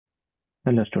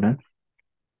Hello students,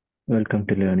 welcome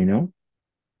to Learn Now.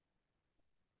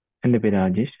 എൻ്റെ പേര്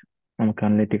രാജേഷ്. നമുക്ക്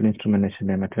അനലിറ്റിക്കൽ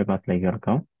ഇൻസ്ട്രുമെന്റേഷൻ്റെ മറ്റൊരു ക്ലാസ്സിലേക്ക്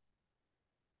കിടക്കാം.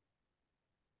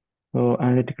 സോ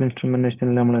അനലിറ്റിക്കൽ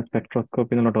ഇൻസ്ട്രുമെന്റേഷനിൽ നമ്മൾ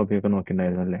സ്പെക്ട്രോസ്കോപ്പി എന്നുള്ള ടോപ്പിക് ഒക്കെ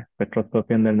നോക്കിയിട്ടുണ്ടായിരുന്നു അല്ലേ?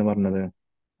 സ്പെക്ട്രോസ്കോപ്പി എന്തായിരുന്നു പറഞ്ഞത്?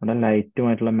 അവിടെ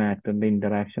ലൈറ്റുമായിട്ടുള്ള മാറ്ററിന്റെ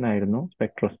ഇന്ററാക്ഷൻ ആയിരുന്നു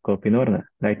സ്പെക്ട്രോസ്കോപ്പി എന്ന് പറഞ്ഞത്.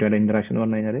 ലൈറ്റുമായിട്ട് ഇന്ററാക്ഷൻ എന്ന്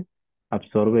പറഞ്ഞു കഴിഞ്ഞാൽ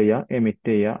അബ്സോർവ് ചെയ്യുക,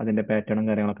 എമിറ്റ് ചെയ്യുക, അതിന്റെ പാറ്റേണും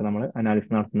കാര്യങ്ങളൊക്കെ നമ്മൾ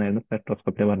അനാലിസിസ് നടത്തുന്നതായിരുന്നു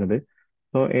സ്പെക്ട്രോസ്കോപ്പി പറഞ്ഞത്.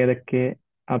 സോ ഏതൊക്കെ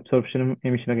അബ്സോർപ്ഷനും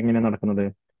എമിഷനും ഒക്കെ എങ്ങനെയാണ് നടക്കുന്നത്?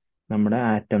 നമ്മുടെ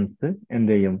ആറ്റംസ്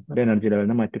എന്ത് ചെയ്യും, ഒരു എനർജി ലെവലിൽ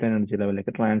നിന്ന് മറ്റൊരു എനർജി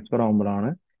ലെവലിലേക്ക് ട്രാൻസ്ഫർ ആകുമ്പോഴാണ്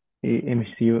ഈ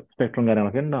എമിസീവ് സ്പെക്ട്രം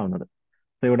കാര്യങ്ങളൊക്കെ ഉണ്ടാവുന്നത്.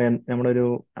 സോ ഇവിടെ നമ്മളൊരു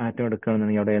ആറ്റം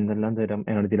എടുക്കുകയാണെന്നുണ്ടെങ്കിൽ അവിടെ എന്തെല്ലാം തരം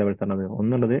എനർജി ലെവൽസ് ആണത്?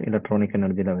 ഒന്നുള്ളത് electronic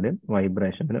energy level,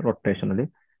 വൈബ്രേഷനിൽ, റൊട്ടേഷനിൽ,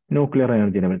 nuclear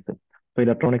energy levels. So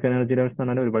electronic energy levels എന്ന്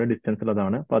പറഞ്ഞാൽ ഒരുപാട് ഡിസ്റ്റൻസ്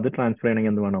ഉള്ളതാണ്. അപ്പോൾ അത് ട്രാൻസ്ഫർ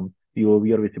ചെയ്യണമെങ്കിൽ എന്ത് വേണം? U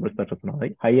V or visible spectrum,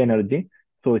 high energy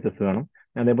sources വേണം.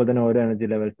 അതേപോലെ തന്നെ ഓരോ എനർജി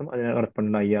ലെവൽസും അതിന്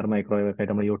കറസ്പോണ്ട് IR മൈക്രോവേവ് ഒക്കെ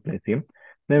ആയിട്ട് നമ്മൾ യൂട്ടിലൈസ് ചെയ്യും.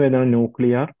 അതേപോലെ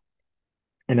ന്യൂക്ലിയർ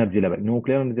എനർജി ലെവൽ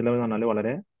എന്ന് പറഞ്ഞാൽ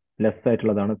വളരെ ലെസ്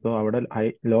ആയിട്ടുള്ളതാണ്. സോ അവിടെ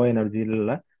ലോ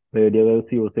എനർജിയിലുള്ള റേഡിയോ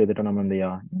വേവ്സ് യൂസ് ചെയ്തിട്ടാണ് നമ്മൾ എന്ത്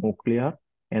ചെയ്യുക, ന്യൂക്ലിയർ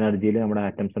എനർജിയിൽ നമ്മുടെ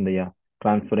ആറ്റംസ് എന്ത് ചെയ്യുക,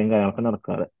 ട്രാൻസ്ഫറിങ് കാര്യങ്ങളൊക്കെ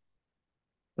നടക്കാറ്.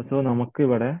 സോ നമുക്ക്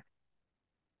ഇവിടെ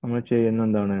നമ്മൾ ചെയ്യുന്ന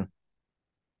എന്താണ്,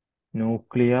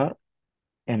 ന്യൂക്ലിയർ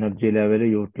എനർജി ലെവൽ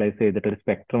യൂട്ടിലൈസ് ചെയ്തിട്ട് ഒരു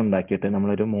സ്പെക്ട്രം ഉണ്ടാക്കിയിട്ട്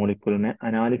നമ്മളൊരു മോളിക്യൂളിനെ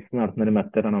അനാലിസിസ് നടത്തുന്ന ഒരു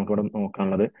മെത്തേഡാണ് നമുക്ക് ഇവിടെ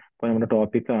നോക്കാനുള്ളത്. അപ്പോൾ നമ്മുടെ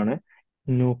ടോപ്പിക്കാണ്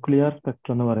ന്യൂക്ലിയർ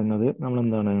സ്പെക്ട്രം എന്ന് പറയുന്നത്. നമ്മൾ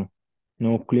എന്താണ്,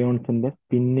 ന്യൂക്ലിയോൺസിന്റെ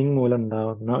സ്പിന്നിങ് മൂലം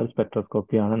ഉണ്ടാകുന്ന ഒരു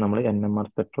സ്പെക്ട്രോസ്കോപ്പിയാണ് നമ്മൾ NMR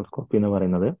സ്പെക്ട്രോസ്കോപ്പി എന്ന്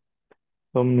പറയുന്നത്.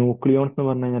 അപ്പം ന്യൂക്ലിയോൺസ് എന്ന്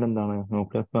പറഞ്ഞു കഴിഞ്ഞാൽ എന്താണ്?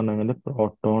 ന്യൂക്ലിയസ് എന്ന് പറഞ്ഞു കഴിഞ്ഞാൽ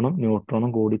പ്രോട്ടോണും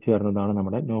ന്യൂട്രോണും കൂടി ചേർന്നതാണ്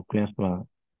നമ്മുടെ ന്യൂക്ലിയസ് എന്ന് പറയുന്നത്.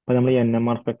 അപ്പൊ നമ്മൾ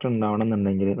NMR സ്പെക്ട്രം ഉണ്ടാവണം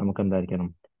എന്നുണ്ടെങ്കിൽ നമുക്ക് എന്തായിരിക്കണം,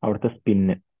 അവിടുത്തെ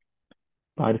സ്പിന്ന്,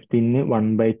 ആ ഒരു സ്പിന്ന്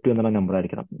 1/2 എന്നുള്ള നമ്പർ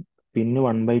ആയിരിക്കണം. സ്പിന്ന്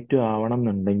 1/2 ആവണം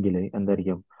എന്നുണ്ടെങ്കിൽ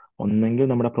എന്തായിരിക്കും, ഒന്നെങ്കിൽ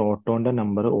നമ്മുടെ പ്രോട്ടോണിന്റെ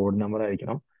നമ്പർ ഓഡ് നമ്പർ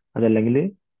ആയിരിക്കണം, അതല്ലെങ്കിൽ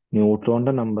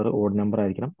ന്യൂട്രോണിന്റെ നമ്പർ ഓഡ് നമ്പർ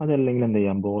ആയിരിക്കണം, അതല്ലെങ്കിൽ എന്ത്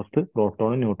ചെയ്യാം, ബോത്ത്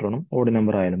പ്രോട്ടോണും ന്യൂട്രോണും ഓഡ്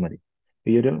നമ്പർ ആയാലും മതി.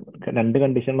 ഈ ഒരു രണ്ട്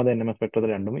കണ്ടീഷൻ അത് NMR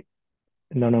സ്പെക്ട്രത്തിൽ രണ്ടും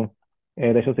എന്താണ്,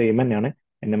 ഏകദേശം സെയിം തന്നെയാണ്.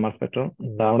 NMR സ്പെക്ട്രം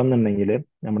ഉണ്ടാവണം എന്നുണ്ടെങ്കിൽ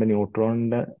നമ്മുടെ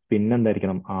ന്യൂട്രോണിന്റെ സ്പിൻ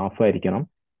എന്തായിരിക്കണം, ഹാഫ് ആയിരിക്കണം.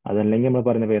 അതല്ലെങ്കിൽ നമ്മൾ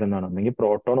പറയുന്ന പേരെന്താണ്, ഒന്നെങ്കിൽ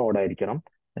പ്രോട്ടോൺ ഓഡ് ആയിരിക്കണം,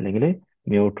 അല്ലെങ്കിൽ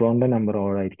ന്യൂട്രോണിന്റെ നമ്പർ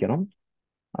ഓഡ് ആയിരിക്കണം.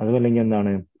 അതുമല്ലെങ്കിൽ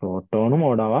എന്താണ്, പ്രോട്ടോണും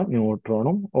ഓടാവാം,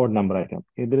 ന്യൂട്രോണും ഓഡ് നമ്പർ ആയിരിക്കണം.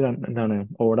 ഇതിൽ എന്താണ്,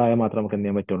 ഓടായാൽ മാത്രമേ നമുക്ക് എന്ത്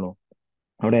ചെയ്യാൻ പറ്റുള്ളൂ,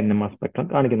 അവിടെ NMR സ്പെക്ട്രം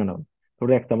കാണിക്കുന്നുണ്ടാവും.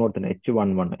 ഇവിടെ എക്സാമ്പിൾ കൊടുത്തിട്ടുണ്ട്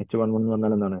H11 എന്ന്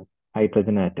പറഞ്ഞാൽ എന്താണ്,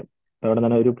 ഹൈഡ്രജൻ ആറ്റം. അവിടെ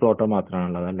തന്നെ ഒരു പ്രോട്ടോൺ മാത്രമാണ്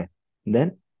ഉള്ളത് അല്ലേ. ദെൻ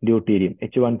ഡ്യൂട്ടീരിയം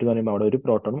H12 എന്ന് പറയുമ്പോൾ അവിടെ ഒരു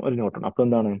പ്രോട്ടോണും ഒരു ന്യൂട്രോണും, അപ്പോൾ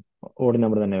എന്താണ്, ഓഡ്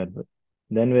നമ്പർ തന്നെ വരുന്നത്.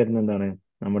 ദെൻ വരുന്നത് എന്താണ്,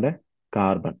 നമ്മുടെ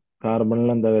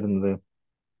കാർബണിൽ എന്താ വരുന്നത്,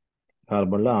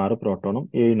 കാർബണിൽ 6 പ്രോട്ടോണും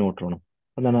 7 ന്യൂട്രോണും.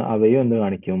 എന്താണ്, അവയും എന്ത്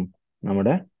കാണിക്കും,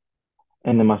 നമ്മുടെ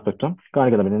NMR സ്പെക്ട്രം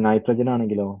കാണിക്കുന്നത്. പിന്നെ നൈട്രജൻ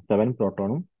ആണെങ്കിലോ 7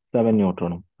 പ്രോട്ടോണും 7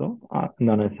 ന്യൂട്രോണും. സോ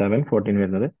എന്താണ് 714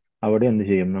 വരുന്നത്, അവിടെ എന്ത്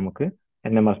ചെയ്യും, നമുക്ക്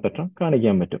NMR സ്പെക്ട്രം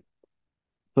കാണിക്കാൻ പറ്റും.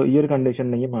 സോ ഈ ഒരു കണ്ടീഷൻ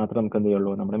ഉണ്ടെങ്കിൽ മാത്രമേ നമുക്ക് എന്ത്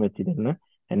ചെയ്യുള്ളൂ, നമ്മുടെ മെറ്റീരിയലിന്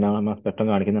NMR സ്പെക്ട്രം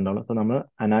കാണിക്കുന്നുണ്ടാവുള്ളൂ. സോ നമ്മൾ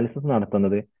അനാലിസിസ്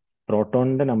നടത്തുന്നത്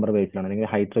പ്രോട്ടോണിന്റെ നമ്പർ ബേസിലാണ്, അല്ലെങ്കിൽ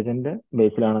ഹൈഡ്രജന്റെ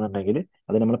ബേസിലാണെന്നുണ്ടെങ്കിൽ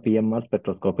അത് നമ്മൾ PMR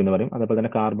സ്പെക്ട്രോസ്കോപ്പി എന്ന് പറയും. അതേപോലെ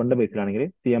തന്നെ കാർബണിന്റെ ബേസിലാണെങ്കിൽ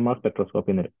CMR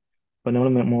സ്പെക്ട്രോസ്കോപ്പി എന്ന് വരും. അപ്പോൾ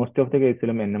നമ്മൾ മോസ്റ്റ് ഓഫ് ദി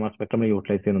കേസിലും NMR സ്പെക്ട്രം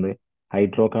യൂട്ടിലൈസ് ചെയ്യുന്നത്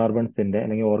ഹൈഡ്രോ കാർബൺസിന്റെ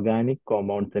അല്ലെങ്കിൽ ഓർഗാനിക്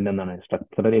കോമ്പൗണ്ട്സിന്റെ എന്താണ്,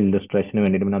 സ്ട്രക്ചറൽ ഇല്ലസ്ട്രേഷന്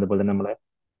വേണ്ടിയിട്ട്, പിന്നെ അതുപോലെ തന്നെ നമ്മുടെ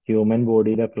ഹ്യൂമൻ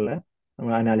ബോഡിയിലൊക്കെയുള്ള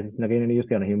അനാലിസിസിനൊക്കെ യൂസ്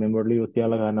ചെയ്യണം. ഹ്യൂമൻ ബോഡിയിൽ യൂസ്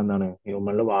ചെയ്യാനുള്ള കാരണം എന്താണ്,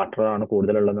 ഹ്യൂമനിൽ വാട്ടർ ആണ്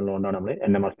കൂടുതലുള്ളതെന്നുള്ളതുകൊണ്ടാണ് നമ്മൾ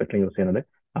NMR സ്പെക്ട്രം യൂസ് ചെയ്യുന്നത്.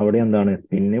 അവിടെ എന്താണ്,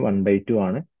 സ്പിന്ന് 1/2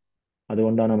 ആണ്.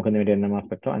 അതുകൊണ്ടാണ് നമുക്ക് എന്ത് NMR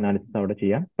സ്പെക്ട്രം അനാലിസിസ് അവിടെ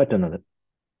ചെയ്യാൻ പറ്റുന്നത്.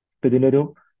 ഇപ്പൊ ഇതിന്റെ ഒരു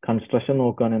കൺസ്ട്രക്ഷൻ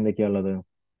നോക്കുകയാണെങ്കിൽ എന്തൊക്കെയാണുള്ളത്,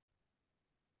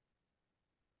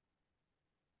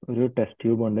 ഒരു ടെസ്റ്റ്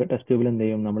ട്യൂബ് ഉണ്ട്. ടെസ്റ്റ് ട്യൂബിൽ എന്ത്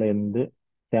ചെയ്യും, നമ്മൾ എന്ത്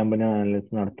സാമ്പിളിന്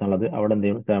അനാലിസിസ് നടത്താനുള്ളത് അവിടെ എന്ത്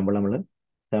ചെയ്യും,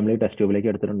 സാമ്പിൾ ടെസ്റ്റ് ട്യൂബിലേക്ക്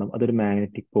എടുത്തിട്ടുണ്ടാവും. അതൊരു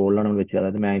മാഗ്നറ്റിക് പോളിലാണ് നമ്മൾ വെച്ചത്,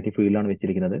 അതായത് മാഗ്നറ്റിക് ഫീൽഡിലാണ്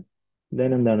വെച്ചിരിക്കുന്നത്.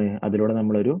 ദെൻ എന്താണ്, അതിലൂടെ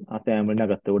നമ്മളൊരു ആ സാമ്പിളിന്റെ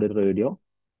അകത്തുകൂടി ഒരു റേഡിയോ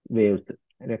വേവ്സ്,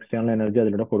 ഒരു എക്സ്റ്റേണൽ എനർജി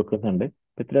അതിലൂടെ കൊടുക്കുന്നുണ്ട്.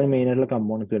 ഇപ്പൊ ഇത്രയാണ് മെയിൻ ആയിട്ടുള്ള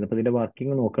കമ്പോണൻസ് വരുന്നത്. അപ്പൊ ഇതിന്റെ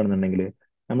വർക്കിംഗ് നോക്കുകയാണെന്നുണ്ടെങ്കിൽ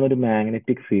നമ്മളൊരു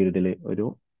മാഗ്നറ്റിക് ഫീൽഡിൽ ഒരു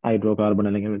ഹൈഡ്രോ കാർബൺ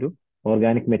അല്ലെങ്കിൽ ഒരു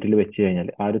ഓർഗാനിക് മെറ്റീരിയൽ വെച്ച് കഴിഞ്ഞാൽ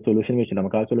ആ ഒരു സൊല്യൂഷൻ വെച്ചിട്ട്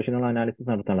നമുക്ക് ആ സൊല്യൂഷനാണ് അനാലിസിസ്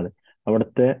നടത്താനുള്ളത്.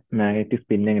 അവിടുത്തെ മാഗ്നറ്റിക്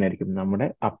സ്പിൻ എങ്ങനെയായിരിക്കും, നമ്മുടെ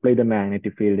അപ്ലൈ ചെയ്ത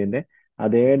മാഗ്നറ്റിക് ഫീൽഡിന്റെ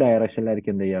അതേ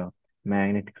ഡയറക്ഷനിലായിരിക്കും എന്ത് ചെയ്യുക,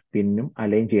 മാഗ്നറ്റിക് സ്പിന്നും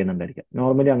അലൈൻ ചെയ്യുന്നുണ്ടായിരിക്കും.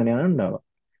 നോർമലി അങ്ങനെയാണ് ഉണ്ടാവുക.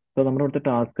 സോ നമ്മുടെ ഇവിടുത്തെ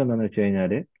ടാസ്ക് എന്താണെന്ന് വെച്ച്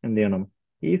കഴിഞ്ഞാൽ എന്ത് ചെയ്യണം,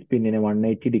 ഈ സ്പിന്നിനെ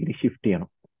 180 ഡിഗ്രി ഷിഫ്റ്റ് ചെയ്യണം.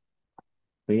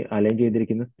 അപ്പൊ ഈ അലൈൻ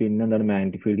ചെയ്തിരിക്കുന്ന സ്പിൻ എന്താണ്,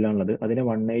 മാഗ്നറ്റിക് ഫീൽഡിലാണുള്ളത്, അതിനെ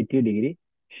 180 ഡിഗ്രി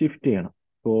ഷിഫ്റ്റ് ചെയ്യണം.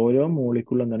 അപ്പോൾ ഓരോ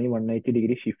മോളിക്കൂൾ എന്താണ് ഈ 180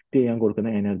 ഡിഗ്രി ഷിഫ്റ്റ് ചെയ്യാൻ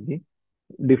കൊടുക്കുന്ന എനർജി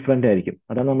ഡിഫറെന്റ് ആയിരിക്കും.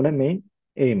 അതാണ് നമ്മുടെ മെയിൻ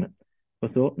എയിം.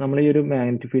 സോ നമ്മൾ ഈ ഒരു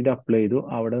മാഗ്നറ്റിക് ഫീൽഡ് അപ്ലൈ ചെയ്തു,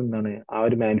 അവിടെ നിന്നാണ് ആ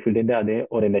ഒരു മാഗ്നറ്റിക് ഫീൽഡിന്റെ അതേ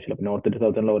ഓറിയന്റേഷൻ, നോർത്ത് ടു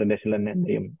സൗത്ത് ഉള്ള ഓറിയന്റേഷനിൽ തന്നെ എന്ത്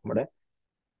ചെയ്യും, നമ്മുടെ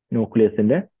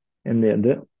ന്യൂക്ലിയസിന്റെ എന്ത്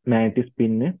ഇത് മാഗ്നറ്റിക്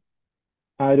സ്പിന്ന്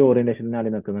ആ ഒരു ഓറിയന്റേഷനിൽ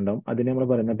ആദ്യം നിൽക്കുന്നുണ്ടാവും. അതിന് നമ്മൾ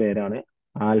പറയുന്ന പേരാണ്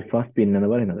ആൽഫ സ്പിൻ എന്ന്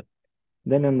പറയുന്നത്.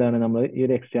 ദെൻ എന്താണ്, നമ്മൾ ഈ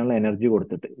ഒരു എക്സ്റ്റേണൽ എനർജി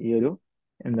കൊടുത്തിട്ട് ഈ ഒരു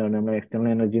എന്താണ്, നമ്മൾ എക്സ്റ്റേണൽ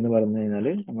എനർജി എന്ന് പറഞ്ഞു കഴിഞ്ഞാൽ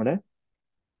നമ്മുടെ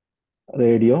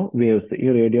റേഡിയോ വേവ്സ്. ഈ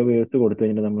റേഡിയോ വേവ്സ് കൊടുത്തു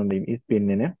കഴിഞ്ഞിട്ട് നമ്മൾ എന്ത് ചെയ്യും, ഈ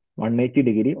സ്പിന്നിനെ 180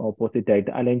 ഡിഗ്രി ഓപ്പോസിറ്റ്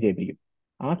ആയിട്ട് അലൈൻ ചെയ്യിപ്പിക്കും.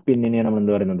 ആ സ്പിന്നിനെയാണ് നമ്മൾ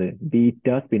എന്ത് പറയുന്നത്, ബീറ്റ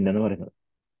സ്പിൻ എന്ന് പറയുന്നത്.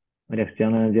 ഒരു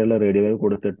എക്സ്റ്റേണൽ എനർജിയുള്ള റേഡിയോ വേവ്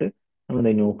കൊടുത്തിട്ട് നമ്മൾ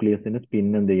ന്യൂക്ലിയസിന്റെ സ്പിൻ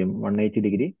എന്ത് ചെയ്യും, 180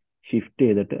 ഡിഗ്രി ഷിഫ്റ്റ്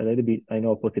ചെയ്തിട്ട്, അതായത് അതിന്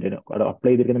ഓപ്പോസിറ്റ് ആയിട്ട്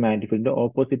അപ്ലൈ ചെയ്തിരിക്കുന്ന മാഗ്നറ്റിക് ഫീൽഡിന്റെ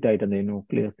ഓപ്പോസിറ്റ് ആയിട്ട് എന്ത് ചെയ്യും,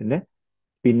 ന്യൂക്ലിയസിന്റെ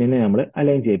സ്പിന്നിനെ നമ്മൾ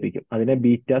അലൈൻ ചെയ്യിപ്പിക്കും. അതിനെ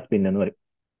ബീറ്റ സ്പിൻ എന്ന് പറയും.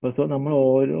 അപ്പോൾ സോ നമ്മൾ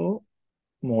ഓരോ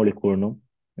മോളിക്കൂളിനും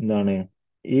എന്താണ്,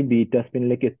 ഈ ബീറ്റ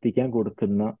സ്പിന്നിലേക്ക് എത്തിക്കാൻ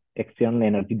കൊടുക്കുന്ന എക്സ്റ്റേണൽ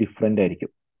എനർജി ഡിഫറെന്റ് ആയിരിക്കും.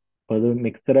 അപ്പോൾ അത്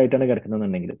മിക്സഡ് ആയിട്ടാണ്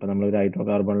കിടക്കുന്നതെന്നുണ്ടെങ്കിൽ, ഇപ്പൊ നമ്മൾ ഒരു ഹൈഡ്രോ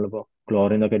കാർബണിൽ ഇപ്പോൾ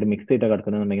ക്ലോറിൻ ഒക്കെ ആയിട്ട് മിക്സ് ചെയ്തിട്ട്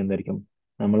കിടക്കുന്നുണ്ടെങ്കിൽ എന്തായിരിക്കും,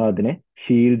 നമ്മൾ അതിനെ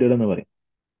ഷീൽഡഡ് എന്ന് പറയും.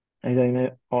 അതായത്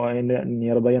അതിന്റെ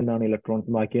നിയർ ബൈ എന്താണ്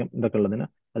ഇലക്ട്രോൺസ് ബാക്കി ഇതൊക്കെ ഉള്ളതിന്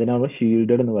അതിനാവുമ്പോൾ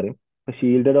ഷീൽഡഡ് എന്ന് പറയും. അപ്പൊ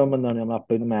ഷീൽഡഡ് ആകുമ്പോൾ എന്താണ്, നമ്മൾ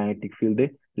അപ്ലൈ ചെയ്യുന്ന മാഗ്നറ്റിക് ഫീൽഡ്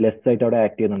ലെസ് ആയിട്ട് അവിടെ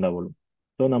ആക്ട് ചെയ്യുന്നുണ്ടാവുള്ളൂ.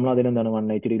 സോ നമ്മൾ അതിനെന്താണ്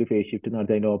 180 ഡിഗ്രി ഫേസ് ഷിഫ്റ്റ്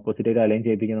നടത്തി അതിന്റെ ഓപ്പോസിറ്റ് ആയിട്ട് അലൈൻ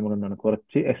ചെയ്യിപ്പിക്കാൻ നമുക്ക് എന്താണ്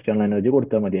കുറച്ച് എക്സ്റ്റേണൽ എനർജി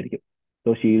കൊടുത്താൽ മതിയായിരിക്കും.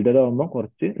 സോ ഷീൽഡഡ് ആകുമ്പോൾ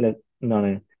കുറച്ച് എന്താണ്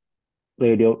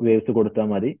റേഡിയോ വേവ്സ് കൊടുത്താൽ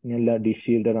മതി. ഇനി അല്ല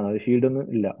ഡിഷീൽഡഡ് ആണ്, അത് ഷീൽഡ് ഒന്നും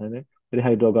ഇല്ല. അതായത് ഒരു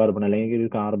ഹൈഡ്രോ കാർബൺ അല്ലെങ്കിൽ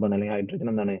ഒരു കാർബൺ അല്ലെങ്കിൽ ഹൈഡ്രജൻ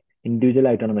എന്താണ് ഇൻഡിവിജ്വൽ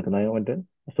ആയിട്ടാണ് നിൽക്കുന്നത്. അതുകൊണ്ട്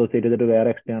അസോസിയേറ്റ് ചെയ്തിട്ട് വേറെ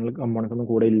എക്സ്റ്റേണൽ കമ്പോണൻസ് ഒന്നും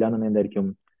കൂടെ ഇല്ല എന്നുണ്ടെങ്കിൽ എന്തായിരിക്കും,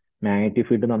 മാഗ്നറ്റിക്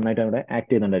ഫീൽഡ് നന്നായിട്ട് അവിടെ ആക്ട്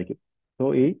ചെയ്യുന്നുണ്ടായിരിക്കും. സോ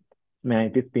ഈ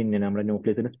മാഗ്നറ്റിക് സ്പിന്നിന്, നമ്മുടെ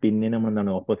ന്യൂക്ലിയസിന്റെ സ്പിന്നിന് നമ്മൾ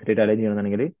എന്താണ് ഓപ്പോസിറ്റ് ആയിട്ട് അലൈൻ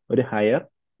ചെയ്യണമെന്നുണ്ടെങ്കിൽ ഒരു ഹയർ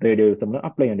റേഡിയോ വേവ്സ് നമ്മൾ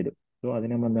അപ്ലൈ ചെയ്യേണ്ടി വരും. സോ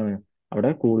അതിന് നമ്മൾ എന്താണ് അവിടെ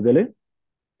കൂടുതൽ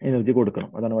എനർജി കൊടുക്കണം.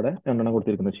 അതാണ് ഇവിടെ രണ്ടെണ്ണം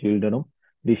കൊടുത്തിരിക്കുന്നത്, ഷീൽഡഡും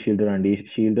ഡിഷീൽഡഡ് ആണ്.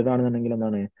 ഷീൽഡഡ് ആണെന്നുണ്ടെങ്കിൽ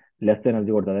എന്താണ് ലെസ്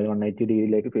എനർജി കൊടുത്താൽ, അതായത് 180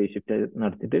 ഡിഗ്രിയിലേക്ക് ഫേസ് ഷിഫ്റ്റ്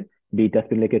നടത്തിയിട്ട് ബീറ്റ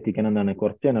സ്പിന്നിലേക്ക് എത്തിക്കാൻ എന്താണ്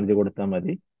കുറച്ച് എനർജി കൊടുത്താൽ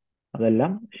മതി.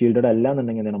 അതെല്ലാം ഷീൽഡഡ് അല്ല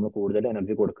എന്നുണ്ടെങ്കിൽ നമ്മൾ കൂടുതൽ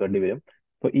എനർജി കൊടുക്കേണ്ടി വരും.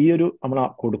 അപ്പൊ ഈ ഒരു നമ്മൾ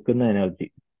കൊടുക്കുന്ന എനർജി,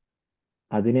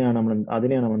 അതിനെയാണ് നമ്മൾ എന്ത്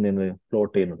ചെയ്യുന്നത്,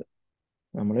 പ്ലോട്ട് ചെയ്യുന്നത്.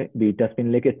 നമ്മൾ ബീറ്റ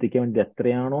സ്പിന്നിലേക്ക് എത്തിക്കാൻ വേണ്ടി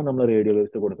എത്രയാണോ നമ്മൾ റേഡിയോ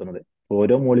വേവ്സ് കൊടുക്കുന്നത്,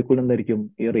 ഓരോ മോളിക്കൂളും എന്തായിരിക്കും,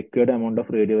 ഈ required amount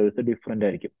of radio waves different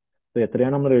ആയിരിക്കും. സോ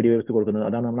എത്രയാണ് നമ്മൾ റേഡിയോ വേവ്സ് കൊടുക്കുന്നത്,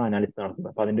 അതാണ് നമ്മൾ അനാലിസിസ്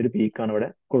നടത്തുന്നത്. അപ്പൊ അതിന്റെ ഒരു പീക്കാണ് ഇവിടെ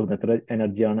കൊടുക്കുന്നത്. എത്ര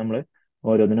എനർജിയാണ് നമ്മൾ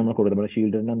ഓരോന്നിനും നമ്മൾ കൊടുക്കുന്നത്. നമ്മുടെ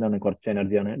ഷീൽഡിന് എന്താണ് കുറച്ച്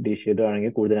എനർജിയാണ്, ഡി ഷീൽഡ്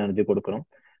ആണെങ്കിൽ കൂടുതൽ എനർജി കൊടുക്കണം.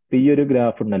 അപ്പൊ ഈ ഒരു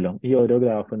ഗ്രാഫ് ഉണ്ടല്ലോ, ഈ ഓരോ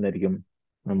ഗ്രാഫ് എന്തായിരിക്കും,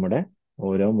 നമ്മുടെ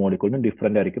ഓരോ മോളിക്കൂളിനും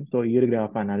ഡിഫറെന്റ് ആയിരിക്കും. സോ ഈ ഒരു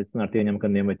ഗ്രാഫ് അനാലിസിസ് നടത്തി കഴിഞ്ഞാൽ നമുക്ക്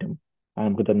എന്ത് ചെയ്യാൻ പറ്റും,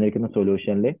 നമുക്ക് തന്നിരിക്കുന്ന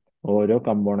സൊല്യൂഷനിൽ ഓരോ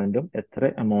കമ്പോണന്റും എത്ര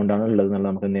എമൗണ്ട് ആണ് ഉള്ളത് എന്നുള്ളത്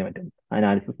നമുക്ക് എന്ത് ചെയ്യാൻ പറ്റും,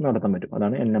 അനാലിസിസ് നടത്താൻ പറ്റും.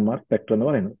 അതാണ് NMR സ്പെക്ട്രം എന്ന്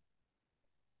പറയുന്നത്.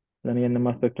 അതാണ്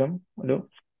NMR സ്പെക്ട്രം. ഒരു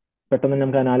പെട്ടെന്ന്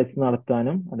നമുക്ക് അനാലിസിസ്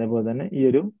നടത്താനും അതേപോലെ തന്നെ ഈ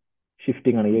ഒരു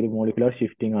ഷിഫ്റ്റിംഗ് ആണ്, ഈ ഒരു മോളിക്കുലർ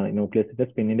ഷിഫ്റ്റിംഗ് ആണ്, ന്യൂക്ലിയസിന്റെ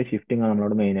സ്പിന്നിന്റെ ഷിഫ്റ്റിംഗ് ആണ്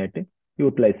നമ്മളോട് മെയിൻ ആയിട്ട്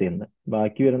യൂട്ടിലൈസ് ചെയ്യുന്നത്.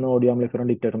 ബാക്കി വരുന്ന ഓഡിയോ ആംപ്ലിഫയറും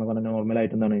ഡിറ്റക്ടർ എന്ന് പറഞ്ഞാൽ നോർമൽ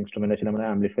ആയിട്ട് എന്താണ് ഇൻസ്ട്രുമെന്റേഷൻ നമ്മൾ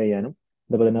ആംപ്ലിഫൈ ചെയ്യാനും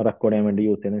അതേപോലെ തന്നെ റെക്കോർഡ് ചെയ്യാൻ വേണ്ടി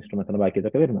യൂസ് ചെയ്യുന്ന ഇൻസ്ട്രുമെന്റ്സ് ബാക്കി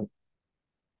ഇതൊക്കെ വരുന്നത്.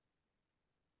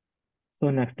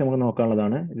 സോ നെക്സ്റ്റ് നമുക്ക്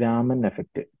നോക്കാനുള്ളതാണ് രാമൻ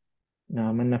എഫക്റ്റ്.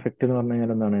 രാമൻ എഫക്റ്റ് എന്ന് പറഞ്ഞു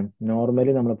കഴിഞ്ഞാൽ എന്താണ്,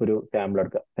 നോർമലി നമ്മളിപ്പോൾ ഒരു സാമ്പിൾ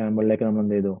എടുക്കുക, സാമ്പിളിലേക്ക് നമ്മൾ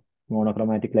എന്ത് ചെയ്തു,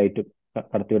 മോണോക്രോമാറ്റിക് ലൈറ്റ്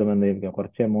കടത്തി വിടുമ്പോൾ എന്ത് ചെയ്യും,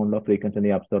 കുറച്ച് എമൗണ്ട് ഓഫ് ഫ്രീക്വൻസി എന്ത്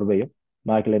ചെയ്യും, അബ്സോർബ് ചെയ്യും,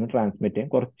 ബാക്കിയുള്ളതിന് ട്രാൻസ്മിറ്റ്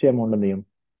ചെയ്യും, കുറച്ച് എമൗണ്ട് എന്ത് ചെയ്യും,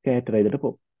 സ്കാറ്റർ ചെയ്തിട്ട്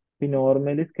പോകും. ഈ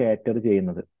നോർമലി സ്കാറ്റർ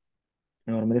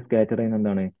ചെയ്യുന്ന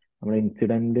എന്താണ്, നമ്മൾ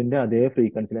ഇൻസിഡന്റിന്റെ അതേ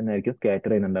ഫ്രീക്വൻസിയിൽ തന്നെ ആയിരിക്കും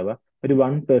സ്കാറ്റർ ചെയ്യുന്നുണ്ടാവുക. ഒരു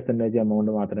 1%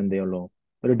 എമൗണ്ട് മാത്രമേ എന്ത് ചെയ്യുള്ളൂ,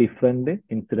 ഒരു ഡിഫറെന്റ്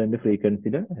ഇൻസിഡന്റ്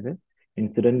ഫ്രീക്വൻസിയിൽ, അതായത്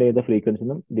ഇൻസിഡന്റ് ചെയ്ത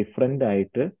ഫ്രീക്വൻസിന്നും ഡിഫറെന്റ്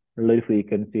ആയിട്ട് ഉള്ള ഒരു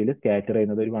ഫ്രീക്വൻസിയിൽ സ്കാറ്റർ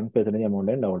ചെയ്യുന്നത് ഒരു 1%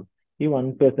 എമൗണ്ടേ ഉണ്ടാവുള്ളൂ. ഈ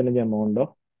 1% എമൗണ്ട്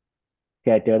ഓഫ്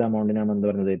സ്കാറ്റേർഡ് എമൗണ്ടിനാണ് എന്ത്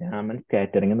പറയുന്നത്, രാമൻ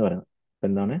സ്കാറ്ററിംഗ് എന്ന് പറയുന്നത്. അപ്പൊ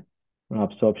എന്താണ്,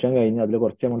 അബ്സോർപ്ഷൻ കഴിഞ്ഞ് അതിൽ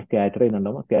കുറച്ച് എമൗണ്ട് സ്കാറ്റർ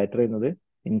ചെയ്യുന്നുണ്ടാവും. സ്കാറ്റർ ചെയ്യുന്നത്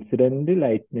ഇൻസിഡന്റ്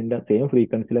ലൈറ്റിന്റെ സെയിം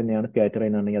ഫ്രീക്വൻസിയിൽ തന്നെയാണ് സ്കാറ്റർ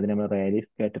ചെയ്യുന്നുണ്ടെങ്കിൽ അതിനെ നമ്മൾ റയലി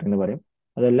സ്കാറ്ററിംഗ് എന്ന് പറയും.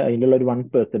 അതല്ല അതിലുള്ള ഒരു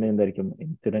 1% എന്തായിരിക്കും,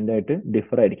 ഇൻസിഡന്റ് ആയിട്ട്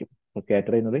ഡിഫർ ആയിരിക്കും.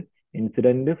 സ്കാറ്റർ ചെയ്യുന്നത്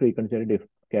ഇൻസിഡന്റ് ഫ്രീക്വൻസി ആയിട്ട്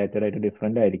സ്കാറ്റർ ആയിട്ട്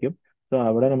ഡിഫറെന്റ് ആയിരിക്കും. സോ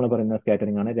അവിടെ നമ്മൾ പറയുന്ന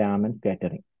സ്കാറ്ററിംഗ് ആണ് രാമൻ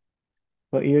സ്കാറ്ററിംഗ്.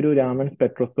 അപ്പൊ ഈ ഒരു രാമൻ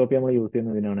സ്പെക്ട്രോസ്കോപ്പി നമ്മൾ യൂസ്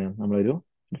ചെയ്യുന്നതിനാണ് നമ്മളൊരു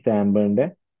സാമ്പിളിന്റെ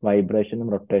വൈബ്രേഷനും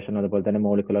റൊട്ടേഷനും അതുപോലെ തന്നെ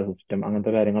മോളിക്കുലർ സിസ്റ്റം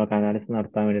അങ്ങനത്തെ കാര്യങ്ങളൊക്കെ അനാലിസിസ്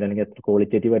നടത്താൻ വേണ്ടിയിട്ട്, അല്ലെങ്കിൽ എത്ര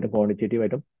ക്വാളിറ്റേറ്റീവ് ആയിട്ടും ക്വാണ്ടിറ്റേറ്റീവ്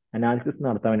ആയിട്ടും അനാലിസിസ്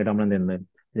നടത്താൻ വേണ്ടിയിട്ട് നമ്മൾ എന്ത് ചെയ്യുന്നത്,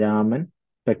 രാമൻ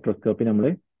സ്പെക്ട്രോസ്കോപ്പി നമ്മൾ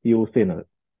യൂസ് ചെയ്യുന്നത്.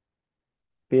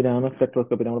 ഇപ്പൊ ഈ രാമൻ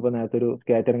സ്പെക്ട്രോസ്കോപ്പി നമ്മളിപ്പോൾ നേരത്തെ ഒരു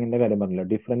സ്കാറ്ററിംഗിന്റെ കാര്യം പറഞ്ഞല്ലോ,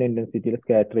 ഡിഫറെന്റ് ഇന്റൻസിറ്റിയിൽ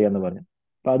സ്കാറ്റർ ചെയ്യാന്ന് പറഞ്ഞു.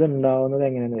 അപ്പൊ അത് ഉണ്ടാവുന്നത്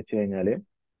എങ്ങനെയാന്ന് വെച്ച് കഴിഞ്ഞാല്,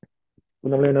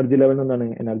 നമ്മൾ എനർജി ലെവൽ എന്താണ്,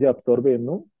 എനർജി അബ്സോർബ്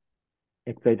ചെയ്യുന്നു,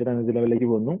 എക്സൈറ്റഡ് എനർജി ലെവലിലേക്ക്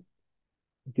പോകുന്നു,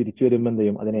 തിരിച്ചു വരുമ്പോൾ എന്ത്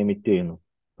ചെയ്യും, അതിനെ എമിറ്റ് ചെയ്യുന്നു.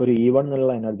 ഇപ്പൊ ഒരു E1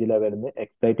 എന്നുള്ള എനർജി ലെവലിൽ നിന്ന്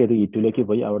എക്സൈറ്റ് ചെയ്ത് E2ലേക്ക്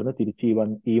പോയി അവിടുന്ന് തിരിച്ച്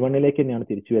E1ലേക്ക് തന്നെയാണ്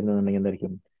തിരിച്ചു വരുന്നതെന്നുണ്ടെങ്കിൽ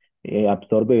എന്തായിരിക്കും,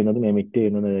 അബ്സോർബ് ചെയ്യുന്നതും എമിറ്റ്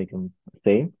ചെയ്യുന്നതും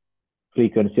സെയിം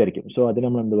ഫ്രീക്വൻസി ആയിരിക്കും. സോ അതിന്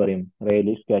നമ്മൾ എന്ത് പറയും,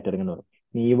 റെയിലി സ്കാറ്ററിംഗ് എന്ന് പറയും.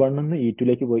 E1 നിന്ന്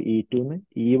E2ലേക്ക് പോയി E2 നിന്ന്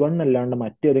E1 അല്ലാണ്ട്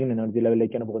മറ്റേതെങ്കിലും എനർജി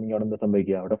ലെവലിലേക്കാണ് പോകുന്നത്, അവിടെ എന്താ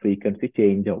സംഭവിക്കുക, അവിടെ ഫ്രീക്വൻസി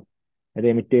ചേഞ്ച് ആവും. അത്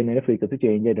എമിറ്റ് ചെയ്യുന്നതിന് ഫ്രീക്വൻസി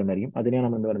ചേഞ്ച് ആയിട്ടുണ്ടായിരിക്കും. അതിനെയാണ്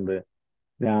നമ്മൾ എന്ത് പറയുന്നത്,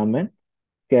 രാമൻ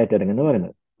സ്കാറ്ററിംഗ് എന്ന്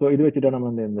പറയുന്നത്. സോ ഇത് വെച്ചിട്ടാണ് നമ്മൾ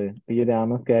എന്ത് ചെയ്യുന്നത്, ഈ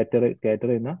സ്കാറ്റർ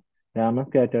ചെയ്യുന്ന രാമൻ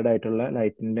സ്കാറ്റേർഡ് ആയിട്ടുള്ള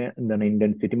ലൈറ്റിന്റെ എന്താണ്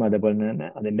ഇന്റൻസിറ്റിയും അതേപോലെ തന്നെ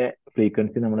അതിന്റെ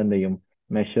ഫ്രീക്വൻസി നമ്മൾ എന്ത് ചെയ്യും,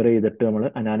 മെഷർ ചെയ്തിട്ട് നമ്മൾ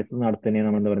അനാലിസിസ് നടത്തുന്നതിനാണ്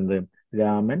നമ്മൾ എന്താ പറയുന്നത്,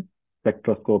 രാമൻ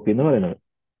സ്പെക്ട്രോസ്കോപ്പി എന്ന് പറയുന്നത്.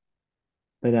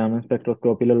 ഇപ്പൊ രാമൻ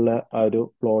സ്പെക്ട്രോസ്കോപ്പിലുള്ള ആ ഒരു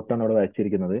പ്ലോട്ടാണ് അവിടെ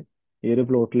വരച്ചിരിക്കുന്നത്. ഈ ഒരു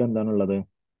പ്ലോട്ടിൽ എന്താണുള്ളത്,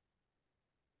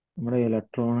 നമ്മുടെ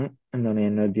ഇലക്ട്രോൺ എന്താണ്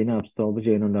എനർജീനെ അബ്സോർബ്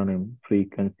ചെയ്യുന്ന എന്താണ്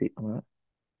ഫ്രീക്വൻസി,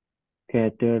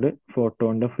 സ്കാറ്റേർഡ്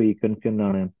ഫോട്ടോണിന്റെ ഫ്രീക്വൻസി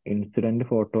എന്താണ് ഇൻസിഡന്റ്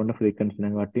ഫോട്ടോണിന്റെ ഫ്രീക്വൻസിനെ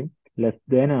കാട്ടിയും ലെസ്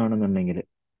ദാൻ ആണെന്നുണ്ടെങ്കിൽ,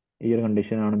 ഈ ഒരു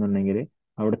കണ്ടീഷൻ ആണെന്നുണ്ടെങ്കിൽ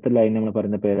അവിടുത്തെ ലൈൻ നമ്മൾ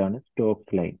പറയുന്ന പേരാണ്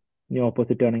സ്റ്റോക്സ് ലൈൻ. ഇനി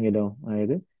ഓപ്പോസിറ്റ് ആണെങ്കിലോ,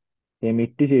 അതായത്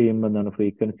എമിറ്റ് ചെയ്യുമ്പോൾ എന്താണ്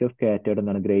ഫ്രീക്വൻസി ഓഫ് സ്കാറ്റേർഡ്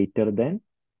എന്താണ് greater than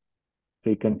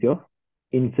frequency of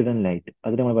incident light,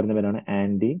 അത് നമ്മൾ പറയുന്ന പേരാണ്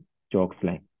ആന്റി സ്റ്റോക്സ്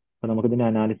ലൈൻ. അപ്പൊ നമുക്ക് ഇതിന്റെ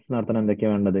അനാലിസിസ് നടത്താൻ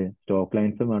എന്തൊക്കെയാണ് വേണ്ടത്? സ്റ്റോക്ക്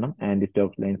ലൈൻസും വേണം, ആന്റി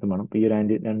സ്റ്റോക്സ് ലൈൻസും വേണം. ഈ ഒരു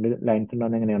രണ്ട് ലൈൻസ്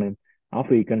ഉണ്ടാകുന്നത് എങ്ങനെയാണ്? ആ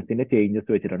ഫ്രീക്വൻസിന്റെ ചേഞ്ചസ്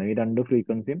വെച്ചിട്ടാണ്. ഈ രണ്ട്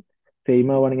ഫ്രീക്വൻസിയും സെയിം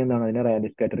ആവുകയാണെങ്കിൽ എന്താണ് അതിനെ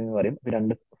റാൻഡം സ്കാറ്ററിംഗ് എന്ന് പറയും. ഈ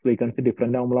രണ്ട് ഫ്രീക്വൻസി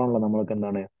ഡിഫറെന്റ് ആകുമ്പോഴാണല്ലോ നമ്മൾക്ക്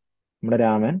എന്താണ് നമ്മുടെ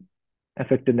രാമൻ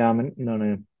എഫക്റ്റ്, രാമൻ എന്താണ്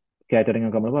സ്കാറ്ററിംഗ്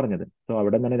ഒക്കെ നമ്മൾ പറഞ്ഞത്. സോ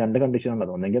അവിടെ എന്താണ് രണ്ട് കണ്ടീഷൻ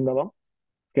ഉള്ളത്. ഒന്നെങ്കിൽ എന്താവാം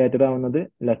സ്കാറ്റർ ആവുന്നത്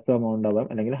ലെസ് എമൗണ്ട് ആവാം,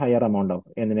 അല്ലെങ്കിൽ ഹയർ എമൗണ്ട് ആവും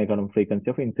എന്നതിനേക്കാളും ഫ്രീക്വൻസി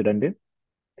ഓഫ് ഇൻസിഡന്റ്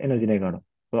എനർജിനേക്കാളും.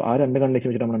 അപ്പോൾ ആ രണ്ട് കണ്ടീഷൻ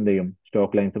വെച്ചിട്ട് നമ്മൾ എന്ത് ചെയ്യും?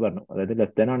 സ്റ്റോക്ക് ലൈൻസ് പറഞ്ഞു. അതായത്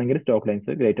ലെസ് ദാൻ ആണെങ്കിൽ സ്റ്റോക്ക്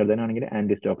ലൈൻസ്, ഗ്രേറ്റർ ദാൻ ആണെങ്കിൽ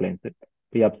ആന്റി സ്റ്റോക്ക് ലൈൻസ്.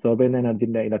 ഈ അബ്സോർബ് ചെയ്യുന്ന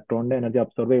എനർജിന്റെ ഇലക്ട്രോണിന്റെ എനർജി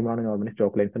അബ്സോർബ് ചെയ്യുമ്പോഴാണ് നോർമലി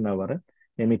സ്റ്റോക്ക് ലൈൻസ് ഉണ്ടാവാറ്.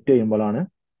 എമിറ്റ് ചെയ്യുമ്പോഴാണ്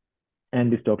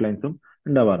ആന്റി സ്റ്റോക്ക് ലൈൻസും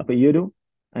ഉണ്ടാവാറ്. അപ്പൊ ഈ ഒരു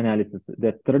അനാലിസിസ് ഇത്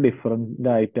എത്ര ഡിഫറൻറ്റ്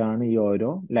ആയിട്ടാണ് ഈ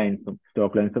ഓരോ ലൈൻസും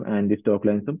സ്റ്റോക്ക് ലൈൻസും ആന്റി സ്റ്റോക്ക്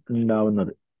ലൈൻസും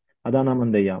ഉണ്ടാവുന്നത്, അതാണ് നമ്മൾ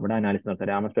എന്ത് ചെയ്യുക ഇവിടെ അനാലിസിസ് നടത്തുക.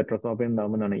 രാമ സ്പെക്ട്രോസ്കോപ്പി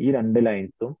ഉണ്ടാകുമ്പോഴാണ് ഈ രണ്ട്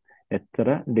ലൈൻസും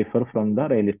എത്ര differ from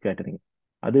the Reilly scattering,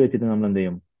 അത് വെച്ചിട്ട് നമ്മൾ എന്ത്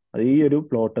ചെയ്യും? അത് ഈ ഒരു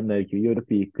പ്ലോട്ട് എന്തായിരിക്കും? ഈ ഒരു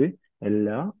പീക്ക്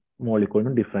എല്ലാ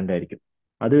മോളിക്കൂളിനും ഡിഫറെന്റ് ആയിരിക്കും.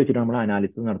 അത് വെച്ചിട്ട് നമ്മൾ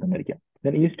അനാലിസിസ് നടത്തുന്നതായിരിക്കും.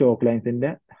 Then ഈ സ്റ്റോക്ക് ലൈൻസിന്റെ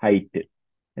ഹൈറ്റ്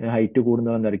ഹൈറ്റ്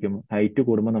കൂടുന്നത് എന്തായിരിക്കും? ഹൈറ്റ്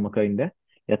കൂടുമ്പോൾ നമുക്ക് അതിന്റെ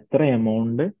എത്ര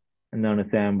എമൗണ്ട് എന്താണ്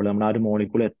സാമ്പിൾ, നമ്മുടെ ആ ഒരു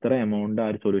മോളിക്കൂൾ എത്ര എമൗണ്ട് ആ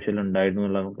ഒരു സൊല്യൂഷനിൽ ഉണ്ടായിരുന്നു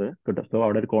എന്നുള്ളത് നമുക്ക് കിട്ടും. സോ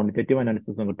അവിടെ ഒരു ക്വാണ്ടിറ്റേറ്റീവ്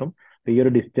അനാലിസിസും കിട്ടും. ഈ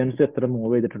ഒരു ഡിസ്റ്റൻസ് എത്ര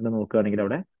മൂവ് ചെയ്തിട്ടുണ്ട് നോക്കുകയാണെങ്കിൽ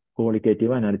അവിടെ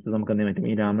ക്വാളിറ്റേറ്റീവ് അനാലിസിസ് നമുക്ക് എന്ത് പറ്റും?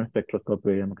 ഈ രാമൻ സ്പെക്ട്രോസ്കോപ്പി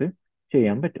വഴി നമുക്ക്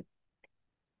ചെയ്യാൻ പറ്റും.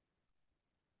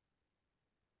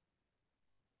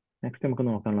 നെക്സ്റ്റ് നമുക്ക്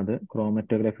നോക്കാനുള്ളത്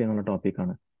ക്രോമറ്റോഗ്രഫി എന്നുള്ള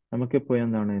ടോപ്പിക്കാണ്. നമുക്കിപ്പോൾ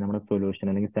എന്താണ് നമ്മുടെ സൊല്യൂഷൻ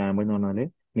അല്ലെങ്കിൽ സാമ്പിൾ എന്ന് പറഞ്ഞാൽ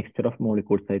മിക്സ്ചർ ഓഫ്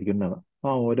മോളിക്യൂൾസ് ആയിരിക്കും ഉണ്ടാവുക. അപ്പോൾ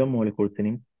ആ ഓരോ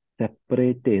മോളിക്യൂൾസിനെയും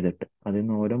സെപ്പറേറ്റ് ചെയ്തിട്ട്, അതിൽ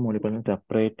നിന്ന് ഓരോ മോളിക്യൂളിനും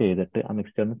സെപ്പറേറ്റ് ചെയ്തിട്ട്, ആ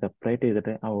മിക്സ്ചറിന് സെപ്പറേറ്റ്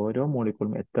ചെയ്തിട്ട് ആ ഓരോ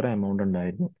മോളിക്യൂളും എത്ര എമൗണ്ട്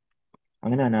ഉണ്ടായിരുന്നു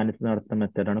അങ്ങനെ അനാലിസിസ് നടത്തുന്ന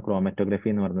മെത്തേഡാണ് ക്രോമറ്റോഗ്രഫി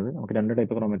എന്ന് പറയുന്നത്. നമുക്ക് രണ്ട്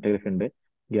ടൈപ്പ് ക്രോമറ്റോഗ്രഫി ഉണ്ട്,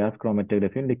 ഗ്യാസ്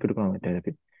ക്രോമറ്റോഗ്രഫിയും ലിക്വിഡ്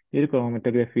ക്രോമറ്റോഗ്രഫി. ഈ ഒരു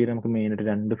ക്രോമറ്റോഗ്രഫിയിൽ നമുക്ക് മെയിനായിട്ട്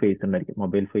രണ്ട് ഫേസ് ഉണ്ടായിരിക്കും,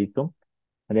 മൊബൈൽ ഫേസും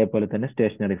അതേപോലെ തന്നെ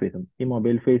സ്റ്റേഷനറി ഫേസും. ഈ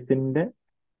മൊബൈൽ ഫേസിന്റെ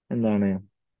എന്താണ്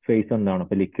ഫേസ് എന്താണ്,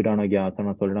 ഇപ്പൊ ലിക്വിഡ് ആണോ ഗ്യാസ്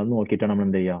ആണോ സോളിഡ് ആണോ നോക്കിയിട്ടാണ് നമ്മൾ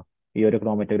എന്ത് ചെയ്യുക ഈ ഒരു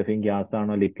ക്രോമറ്റോഗ്രഫിയും ഗ്യാസ്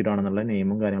ആണോ ലിക്വിഡ് ആണോ എന്നുള്ള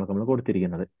നെയിമും കാര്യങ്ങളൊക്കെ നമ്മൾ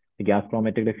കൊടുത്തിരിക്കുന്നത്. ഗ്യാസ്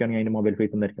ക്രോമറ്റോഗ്രഫി ആണെങ്കിൽ അതിന്റെ മൊബൈൽ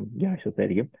ഫേസ് എന്തായിരിക്കും? ഗ്യാസസ്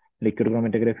ആയിരിക്കും. ലിക്വിഡ്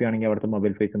ക്രോമറ്റോഗ്രഫി ആണെങ്കിൽ അവിടുത്തെ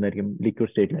മൊബൈൽ ഫേസ് എന്തായിരിക്കും? ലിക്വിഡ്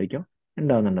സ്റ്റേറ്റിലായിരിക്കും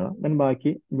ഉണ്ടാകുന്നുണ്ടാവുക. ദെൻ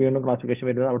ബാക്കി വീണ്ടും ക്ലാസിഫിക്കേഷൻ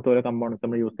വരുന്നത് അവിടുത്തെ ഓരോ കമ്പോണൻസ്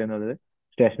നമ്മൾ യൂസ് ചെയ്യുന്നത്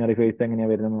സ്റ്റേഷനറി ഫേസ്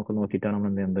എങ്ങനെയാണ് വരുന്നത് നമുക്ക് നോക്കിയിട്ടാണ് നമ്മൾ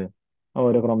എന്ത് ചെയ്യുന്നത്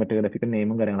ഓരോ ക്രോമറ്റോഗ്രഫിക്ക്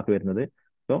നെയിമും കാര്യങ്ങളൊക്കെ വരുന്നത്.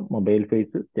 So mobile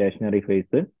face, stationary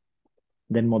phase,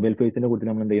 then mobile ഫേസിന്റെ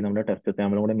കൂട്ടത്തിൽ നമ്മൾ എന്ത് ചെയ്യും? നമ്മുടെ ടെസ്റ്റ്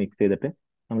സാമ്പിളും കൂടെ മിക്സ് ചെയ്തിട്ട്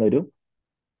നമ്മളൊരു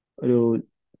ഒരു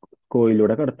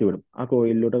കോയിലൂടെ കടത്തിവിടും. ആ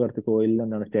കോയിലിലൂടെ കടത്തി കോയിലിൽ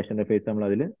എന്താണ് സ്റ്റേഷനറി ഫേസ് നമ്മൾ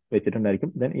അതിൽ വെച്ചിട്ടുണ്ടായിരിക്കും.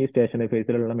 ദെൻ ഈ സ്റ്റേഷനറി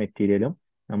ഫേസിലുള്ള മെറ്റീരിയലും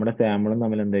നമ്മുടെ സാമ്പിളും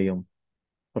തമ്മിൽ എന്ത് ചെയ്യും?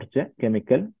 കുറച്ച്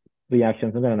കെമിക്കൽ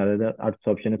റിയാക്ഷൻസും കാര്യങ്ങൾ, അതായത്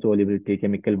absorption, solubility,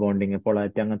 chemical bonding,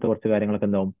 polarity, അങ്ങനത്തെ കുറച്ച് കാര്യങ്ങളൊക്കെ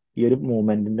എന്താവും ഈ ഒരു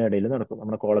മൂവ്മെന്റിന്റെ ഇടയിൽ നടക്കും.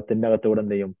 നമ്മുടെ കോളത്തിന്റെ അകത്തുകൂടെ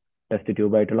എന്ത് ചെയ്യും? ടെസ്റ്റ്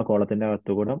ട്യൂബ് ആയിട്ടുള്ള കോളത്തിന്റെ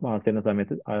അകത്തുകൂടെ പാസ് ചെയ്യുന്ന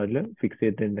സമയത്ത് അതിൽ ഫിക്സ്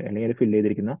ചെയ്തിട്ടുണ്ട് അല്ലെങ്കിൽ അതിൽ ഫില്ല്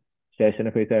ചെയ്തിരിക്കുന്ന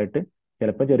സ്റ്റേഷനറി ഫേസ് ആയിട്ട്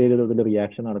ചിലപ്പോൾ ചെറിയ തോതിൽ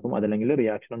റിയാക്ഷൻ നടക്കും. അതല്ലെങ്കിൽ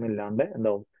റിയാക്ഷൻ ഒന്നും ഇല്ലാണ്ട്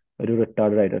എന്താവും? ഒരു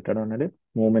റിട്ടാർഡ് ആയിട്ട്, റിട്ടാർഡ് പറഞ്ഞാൽ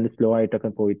മൂവ്മെന്റ് സ്ലോ ആയിട്ടൊക്കെ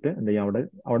പോയിട്ട് എന്ത് ചെയ്യും? അവിടെ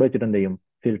അവിടെ വെച്ചിട്ട് എന്ത് ചെയ്യും?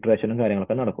 ഫിൽട്രേഷനും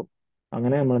കാര്യങ്ങളൊക്കെ നടക്കും.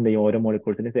 അങ്ങനെ നമ്മൾ എന്ത് ചെയ്യും? ഓരോ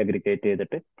മോളിക്യൂൾസിനെ സെഗ്രിഗേറ്റ്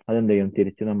ചെയ്തിട്ട് അതെന്ത് ചെയ്യും?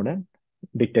 തിരിച്ച് നമ്മുടെ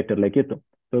ഡിറ്റക്ടറിലേക്ക് എത്തും.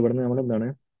 സോ ഇവിടുന്ന് നമ്മൾ എന്താണ്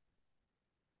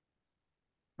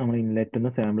നമ്മൾ ഇൻലെറ്റ്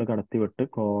നിന്ന് സാമ്പിൾ കടത്തി വിട്ട്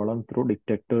കോളം ത്രൂ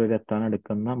ഡിറ്റക്ടർ വരെ എത്താൻ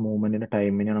എടുക്കുന്ന മൂവ്മെന്റിന്റെ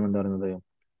ടൈമിനെയാണ് നമ്മൾ എന്താ പറയുന്നത്?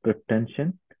 റിട്ടൻഷൻ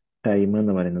ടൈം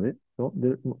എന്ന് പറയുന്നത്. സോ ഇത്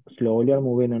സ്ലോലി ആണ്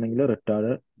മൂവ് ചെയ്യുന്നതാണെങ്കിൽ റിട്ടാർഡ്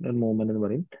മൂവ്മെന്റ് എന്ന്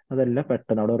പറയും. അതല്ല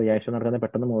പെട്ടെന്ന് അവിടെ റിയാക്ഷൻ നടക്കുന്ന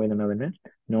പെട്ടെന്ന് മൂവ് ചെയ്യുന്നുണ്ട് അതിന്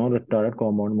നോൺ റിട്ടാർഡ്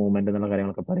കോമ്പൗണ്ട് മൂവ്മെന്റ് എന്നുള്ള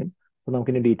കാര്യങ്ങളൊക്കെ പറയും. അപ്പോൾ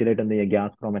നമുക്ക് ഇനി ഡീറ്റെയിൽ ആയിട്ട് എന്ത് ചെയ്യാം?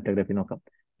 ഗ്യാസ് ക്രോമറ്റോഗ്രഫി നോക്കാം.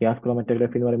 ഗ്യാസ്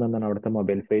ക്രോമറ്റോഗ്രഫി എന്ന് പറയുമ്പോൾ എന്താണ്? അവിടുത്തെ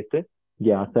മൊബൈൽ ഫേസ്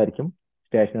ഗ്യാസ് ആയിരിക്കും,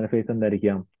 സ്റ്റേഷനറി ഫേസ്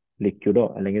എന്തായിരിക്കാം? ലിക്വിഡോ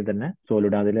അല്ലെങ്കിൽ തന്നെ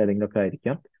സോളിഡോ അതിൽ ഏതെങ്കിലും ഒക്കെ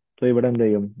ആയിരിക്കാം. സോ ഇവിടെ എന്ത്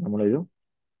ചെയ്യും? നമ്മളൊരു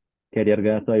കരിയർ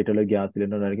ഗ്യാസ് ആയിട്ടുള്ള ഗ്യാസ്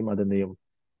സിലിണ്ടർ ആയിരിക്കും. അതെന്ത് ചെയ്യും?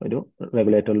 ഒരു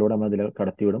റെഗുലേറ്ററിലൂടെ നമ്മൾ അതിൽ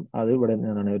കടത്തിവിടും. അത് ഇവിടെ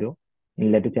നിന്നാണ് ഒരു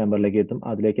ഇൻലെറ്റ് ചാമ്പറിലേക്ക് എത്തും.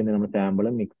 അതിലേക്ക് എന്ത് നമ്മൾ സാമ്പിൾ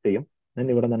മിക്സ് ചെയ്യും. ദെൻ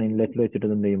ഇവിടെ നിന്നാണ് ഇൻലെറ്റിൽ വെച്ചിട്ട്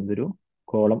എന്ത് ചെയ്യും? ഇതൊരു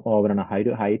കോളം ഓവനാണ്,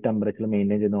 ഹൈ ടെമ്പറേച്ചറിൽ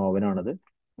മെയിൻറ്റെയിൻ ചെയ്യുന്ന ഓവനാണത്.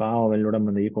 അപ്പോൾ ആ ഓവനിലൂടെ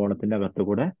നമ്മൾ ഈ കോളത്തിന്റെ അകത്ത്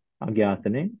കൂടെ ആ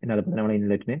ഗ്യാസിനെ പിന്നെ അതുപോലെ നമ്മൾ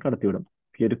ഇൻലെറ്റിനെ കടത്തിവിടും.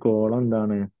 ഈ ഒരു കോളം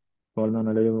എന്താണ്? കോളം എന്ന്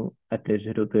പറഞ്ഞാൽ ഒരു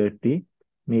അത്യാവശ്യം ഒരു 30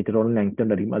 മീറ്ററോളം ലെങ്ത്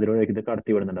ഉണ്ടായിരിക്കും. അതിലൂടെ ഇത്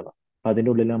കടത്തി വിടുന്നുണ്ടാവും. അതിന്റെ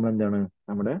ഉള്ളിൽ നമ്മൾ എന്താണ്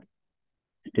നമ്മുടെ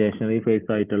സ്റ്റേഷനറി ഫേസ്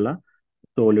ആയിട്ടുള്ള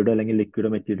സോളിഡോ അല്ലെങ്കിൽ ലിക്വിഡോ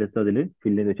മെറ്റീരിയൽസ് അതിൽ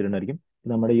ഫില്ല് ചെയ്ത് വെച്ചിട്ടുണ്ടായിരിക്കും.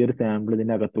 നമ്മുടെ ഈ ഒരു സാമ്പിൾ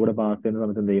ഇതിന്റെ അകത്തൂടെ പാസ് ചെയ്യുന്ന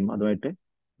സമയത്ത് എന്ത് ചെയ്യും? അതുമായിട്ട്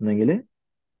ഒന്നെങ്കിൽ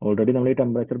ഓൾറെഡി നമ്മൾ ഈ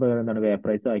ടെമ്പറേച്ചർ പ്രകാരം എന്താണ്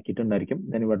വേപ്പറൈസ് ആക്കിയിട്ടുണ്ടായിരിക്കും.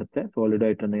 then ഇവിടുത്തെ സോളിഡ്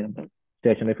ആയിട്ട് എന്തെങ്കിലും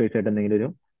സ്റ്റേഷനറി ഫേസ് ആയിട്ട് എന്തെങ്കിലും ഒരു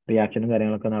റിയാക്ഷനും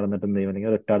കാര്യങ്ങളൊക്കെ നടന്നിട്ട് എന്ത് ചെയ്യും?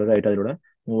 അല്ലെങ്കിൽ റിട്ടാർഡ് ആയിട്ട് അതിലൂടെ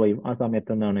മൂവ് ചെയ്യും. ആ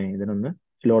സമയത്ത് എന്താണ് ഇതിനൊന്ന്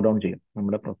സ്ലോ ഡൗൺ ചെയ്യും.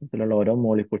 നമ്മുടെ പ്രോസസ്സിലുള്ള ഓരോ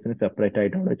മോളിക്യൂൾസിനും സെപ്പറേറ്റ്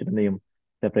ആയിട്ട് അവിടെ വെച്ചിട്ട് എന്ത് ചെയ്യും?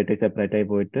 സെപ്പറേറ്റ് ആയി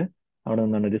പോയിട്ട് അവിടെ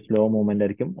നിന്നാണ് ഒരു സ്ലോ മൂവ്മെന്റ്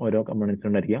ആയിരിക്കും ഓരോ കമ്പോണൻസിനും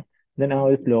ഉണ്ടായിരിക്കുക. ദെൻ ആ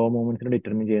ഒരു സ്ലോ മൂവ്മെന്റ്സിനെ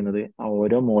ഡിറ്റർമിൻ ചെയ്യുന്നത് ആ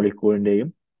ഓരോ മോളിക്യൂളിന്റെയും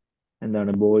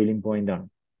എന്താണ് ബോയിലിംഗ് പോയിന്റ് ആണ്.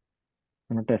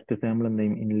 നമ്മൾ ടെസ്റ്റ് സാമ്പിൾ എന്ത്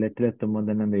ചെയ്യും, ഇൻലെറ്റിൽ എത്തുമ്പോൾ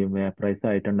തന്നെ എന്ത് ചെയ്യും, വേപ്പറൈസ്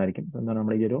ആയിട്ടുണ്ടായിരിക്കും. എന്താണ്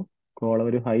നമ്മുടെ ഈ ഒരു കോളം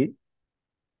ഒരു ഹൈ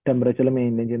ടെമ്പറേച്ചറിൽ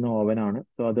മെയിൻറ്റെയിൻ ചെയ്യുന്ന ഓവൻ ആണ്.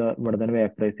 സോ അത് ഇവിടെ തന്നെ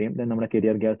വേപ്പറൈസ് ചെയ്യും. ദെൻ നമ്മുടെ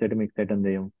കരിയർ ഗ്യാസ് ആയിട്ട് മിക്സ് ആയിട്ട് എന്ത്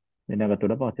ചെയ്യും, ഇതിന്റെ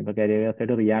അകത്തൂടെ പാസ് ചെയ്യും. ഇപ്പോൾ കരിയർ ഗ്യാസ്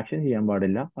ആയിട്ട് റിയാക്ഷൻ ചെയ്യാൻ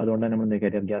പാടില്ല. അതുകൊണ്ട് തന്നെ നമ്മൾ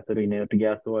കരിയർ ഗ്യാസ് ഒരു ഇനേർട്ട്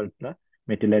ഗ്യാസ് പോലത്തെ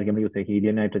മെറ്റീരിയൽ ആയിരിക്കും നമ്മൾ യൂസ് ചെയ്യുക.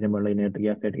 ഹീലിയം നൈട്രജൻ പോലുള്ള ഇനേർട്ട്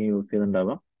ഗ്യാസ് ആയിരിക്കും യൂസ്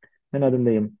ചെയ്യുന്നുണ്ടാവുക. ദെൻ അതെന്ത്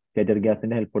ചെയ്യും, കരിയർ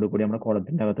ഗ്യാസിന്റെ ഹെൽപ്പോട് കൂടി നമ്മുടെ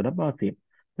കോളത്തിന്റെ അകത്തൂടെ പാസ് ചെയ്യും.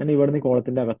 ദെൻ ഇവിടുന്ന് ഈ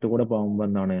കോളത്തിന്റെ അകത്തു കൂടെ പോകുമ്പോൾ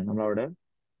എന്താണ്, നമ്മളവിടെ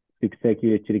ഫിക്സ് ആക്കി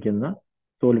വെച്ചിരിക്കുന്ന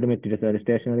സോളിഡ് മെറ്റീരിയൽസ്,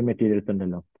 സ്റ്റേഷനറി മെറ്റീരിയൽസ്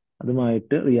ഉണ്ടല്ലോ,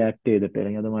 അതുമായിട്ട് റിയാക്ട് ചെയ്തിട്ട്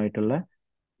അല്ലെങ്കിൽ അതുമായിട്ടുള്ള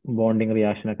ബോണ്ടിങ്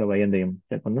റിയാക്ഷൻ ഒക്കെ വഴി എന്ത് ചെയ്യും,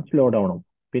 ചിലപ്പോൾ ഒന്ന് സ്ലോ ഡൗൺ ആവും.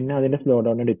 പിന്നെ അതിന്റെ സ്ലോ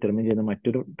ഡൗണിനെ ഡിറ്റർമിൻ ചെയ്യുന്ന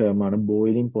മറ്റൊരു ടേമാണ്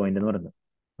ബോയിലിംഗ് പോയിന്റ് എന്ന് പറയുന്നത്.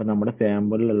 അപ്പൊ നമ്മുടെ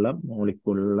സാമ്പിളിലുള്ള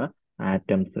മോളിക്യൂളിലുള്ള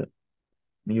ആറ്റംസ്,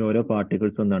 ഈ ഓരോ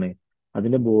പാർട്ടിക്കിൾസും എന്താണ്,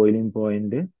 അതിന്റെ ബോയിലിംഗ്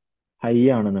പോയിന്റ് ഹൈ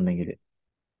ആണെന്നുണ്ടെങ്കിൽ,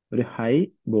 ഒരു ഹൈ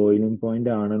ബോയിലിംഗ്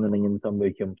പോയിന്റ് ആണെന്നുണ്ടെങ്കിൽ എന്ത്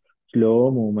സംഭവിക്കും, സ്ലോ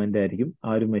മൂവ്മെന്റ് ആയിരിക്കും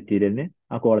ആ ഒരു മെറ്റീരിയലിന്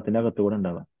ആ കോളത്തിന്റെ അകത്തുകൂടെ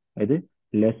ഉണ്ടാവുക. അതായത്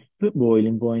ലെസ്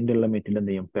ബോയിലിംഗ് പോയിന്റ് ഉള്ള മെറ്റീരിയൽ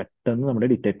എന്ത് ചെയ്യും, പെട്ടെന്ന് നമ്മുടെ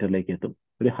ഡിറ്റക്ടറിലേക്ക് എത്തും.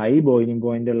 ഒരു ഹൈ ബോയിലിംഗ്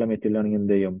പോയിന്റ് ഉള്ള മെറ്റീരിയൽ ആണെങ്കിൽ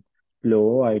എന്ത് ചെയ്യും, സ്ലോ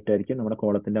ആയിട്ടായിരിക്കും നമ്മുടെ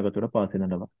കോളത്തിന്റെ അകത്തൂടെ പാസ്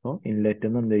ചെയ്യുന്നുണ്ടാവുക. അപ്പോൾ ഇൻലെറ്റ്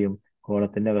നിന്ന് എന്ത് ചെയ്യും,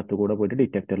 കോളത്തിന്റെ അകത്തുകൂടെ പോയിട്ട്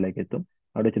ഡിറ്റക്ടറിലേക്ക് എത്തും.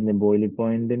 അവിടെ വെച്ച് ബോയിലിംഗ്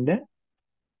പോയിന്റിന്റെ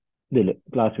ഇതിൽ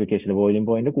ക്ലാസിഫിക്കേഷൻ ബോയിലിംഗ്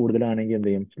പോയിന്റ് കൂടുതലാണെങ്കിൽ എന്ത്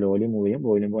ചെയ്യും, സ്ലോലി മൂവ് ചെയ്യും.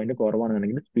 ബോയിലിംഗ് പോയിന്റ്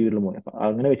കുറവാണെന്നുണ്ടെങ്കിൽ സ്പീഡിൽ മൂവ് ചെയ്യും. അപ്പൊ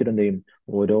അങ്ങനെ വെച്ചിട്ട് എന്ത് ചെയ്യും,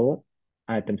 ഓരോ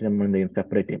ആറ്റംസിനെ നമ്മൾ എന്ത് ചെയ്യും,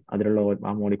 സെപ്പറേറ്റ് ചെയ്യും. അതിലുള്ള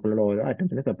ആ മോളിക്കുള്ള ഓരോ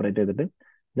ആറ്റംസിനെ സെപ്പറേറ്റ് ചെയ്തിട്ട്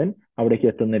ദെൻ അവിടേക്ക്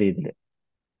എത്തുന്ന രീതിയിൽ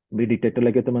ഈ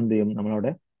ഡിറ്റക്ടറിലേക്ക് എത്തുമ്പോൾ എന്ത് ചെയ്യും,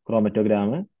 നമ്മളവിടെ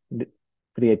ക്രോമറ്റോഗ്രാം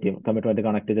ക്രിയേറ്റ് ചെയ്യും. കമ്പ്യൂട്ടറുമായിട്ട്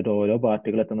കണക്ട് ചെയ്തിട്ട് ഓരോ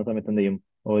പാർട്ടികൾ എത്തുന്ന സമയത്ത് എന്ത് ചെയ്യും,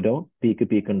 ഓരോ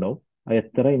പീക്ക് ഉണ്ടാവും. അത്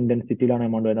എത്ര ഇന്റൻസിറ്റിയിലാണ്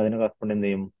എമൗണ്ട് വരുന്നത് അതിന് കറസ്പോണ്ട് എന്ത്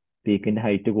ചെയ്യും, പീക്കിന്റെ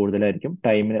ഹൈറ്റ് കൂടുതലായിരിക്കും.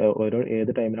 ടൈമിന് ഓരോ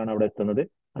ഏത് ടൈമിലാണ് അവിടെ എത്തുന്നത്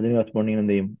അതിന് കറസ്പോണ്ടിങ്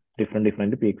എന്ത് ചെയ്യും,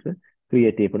 ഡിഫറെന്റ് പീക്സ്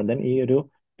ക്രിയേറ്റ് ചെയ്യപ്പെടും. ദെൻ ഈ ഒരു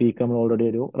പീക്ക് നമ്മൾ ഓൾറെഡി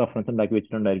ഒരു റെഫറൻസ് ഉണ്ടാക്കി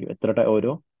വെച്ചിട്ടുണ്ടായിരിക്കും.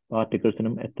 ഓരോ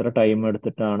പാർട്ടിക്കിൾസിനും എത്ര ടൈം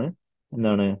എടുത്തിട്ടാണ്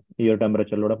എന്താണ് ഈ ഒരു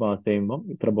ടെമ്പറേച്ചറിലൂടെ പാസ് ചെയ്യുമ്പോൾ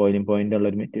ഇത്ര ബോയിലിംഗ് പോയിന്റ് ഉള്ള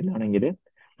ഒരു മെറ്റീരിയൽ ആണെങ്കിൽ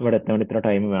ഇവിടെ എത്താൻ വേണ്ടി ഇത്ര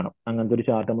ടൈം വേണം. അങ്ങനത്തെ ഒരു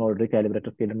ചാർട്ട് നമ്മൾ ഓൾറെഡി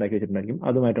കാലിബ്രേറ്റർ സ്കെയിൽ ഉണ്ടാക്കി വെച്ചിട്ടുണ്ടായിരിക്കും.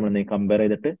 അതുമായിട്ട് നമ്മൾ കമ്പയർ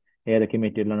ചെയ്തിട്ട് ഏതൊക്കെ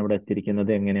മെറ്റീരിയലാണ് ഇവിടെ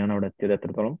എത്തിയിരിക്കുന്നത്, എങ്ങനെയാണ് അവിടെ എത്തിയത്,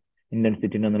 എത്രത്തോളം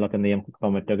ഇന്റൻസിറ്റി എന്നുള്ളതൊക്കെ എന്ത് ചെയ്യാം,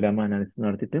 ക്രോമറ്റോഗ്രാം അനാലിസിസ്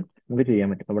നടത്തിയിട്ട് നമുക്ക് ചെയ്യാൻ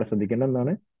പറ്റും. അവിടെ ശ്രദ്ധിക്കേണ്ട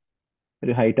എന്താണ്,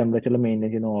 ഒരു ഹൈ ടെമ്പറേച്ചറിൽ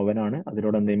മെയിൻറ്റെയിൻ ചെയ്യുന്ന ഓവൻ ആണ്.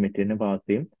 അതിലൂടെ എന്ത് ചെയ്യും, മെറ്റീരിയലിനെ പാസ്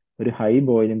ചെയ്യും. ഒരു ഹൈ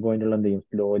ബോയിലിംഗ് പോയിന്റ് ഉള്ള എന്ത് ചെയ്യും,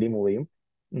 സ്ലോലി മൂവ് ചെയ്യും.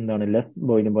 എന്താണ് ലെസ്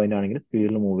ബോയിലിംഗ് പോയിന്റ് ആണെങ്കിൽ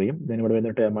സ്പീഡിൽ മൂവ് ചെയ്യും. ദെൻ ഇവിടെ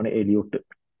വരുന്ന ടേമാണ് എലിയൂട്ട്.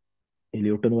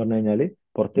 എലിയൂട്ട് എന്ന് പറഞ്ഞു കഴിഞ്ഞാൽ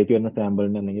പുറത്തേക്ക് വരുന്ന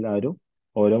സാമ്പിളിന് അല്ലെങ്കിൽ ആ ഒരു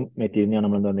ഓരോ മെറ്റീരിയലിനാണ്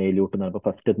നമ്മൾ എന്താ എലിയൂട്ട് എന്ന് പറയുന്നത്. അപ്പോൾ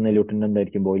ഫസ്റ്റ് എത്തുന്ന എലിയൂട്ടിന്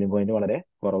എന്തായിരിക്കും, ബോയിലിംഗ് പോയിന്റ് വളരെ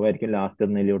കുറവായിരിക്കും. ലാസ്റ്റ്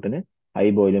എത്തുന്ന എലിയൂട്ടിന് ഹൈ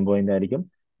ബോയിലിംഗ് പോയിന്റ് ആയിരിക്കും.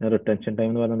 റിട്ടൻഷൻ ടൈം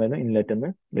എന്ന് പറയുന്നത് ഇൻലെറ്റ് നിന്ന്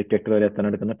ഡിറ്റക്ടർ വരെ എത്താൻ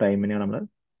എടുക്കുന്ന ടൈമിനെയാണ് നമ്മൾ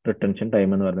റിട്ടൻഷൻ ടൈം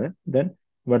എന്ന് പറയുന്നത്. ദെൻ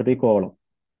ഇവിടുത്തെ ഈ കോളം,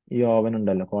 ഈ ഓവൻ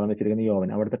ഉണ്ടല്ലോ, കോളം വെച്ചിരിക്കുന്ന ഈ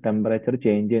ഓവൻ, അവിടുത്തെ ടെമ്പറേച്ചർ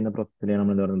ചേഞ്ച് ചെയ്യുന്ന പ്രോസസ്സിനെയാണ്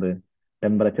നമ്മൾ എന്താ പറയുന്നത്,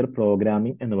 ടെമ്പറേച്ചർ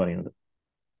പ്രോഗ്രാമിംഗ് എന്ന് പറയുന്നത്.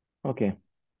 ഓക്കെ.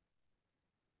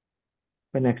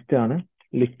 ഇപ്പൊ നെക്സ്റ്റ് ആണ്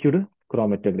ലിക്വിഡ്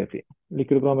ക്രോമറ്റോഗ്രഫി.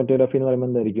 ലിക്വിഡ് ക്രോമറ്റോഗ്രഫി എന്ന് പറയുമ്പോൾ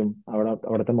എന്തായിരിക്കും,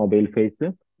 അവിടുത്തെ മൊബൈൽ ഫേസ്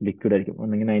ലിക്വിഡ് ആയിരിക്കും.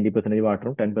 ഒന്നെങ്കിൽ 90%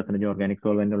 വാട്ടറും 10% ഓർഗാനിക്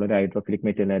സോൾവെന്റ് ഉള്ള ഒരു ഹൈഡ്രോഫിലിക്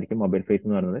മെറ്റീരിയൽ ആയിരിക്കും മൊബൈൽ ഫേസ്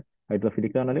എന്ന് പറയുന്നത്.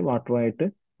 ഹൈഡ്രോഫിലിക് പറഞ്ഞാൽ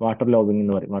വാട്ടർ ലോഗിംഗ്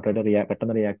എന്ന് പറയും. വാട്ടറായിട്ട്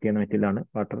പെട്ടെന്ന് റിയാക്ട് ചെയ്യുന്ന മെറ്റീരിയൽ ആണ്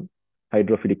വാട്ടർ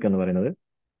ഹൈഡ്രോഫിലിക് എന്ന് പറയുന്നത്.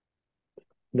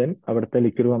 ദെൻ അവിടുത്തെ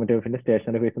ലിക്വിഡ് ക്രോമറ്റോഗ്രഫിന്റെ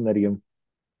സ്റ്റേഷനറി ഫേസ് എന്തായിരിക്കും,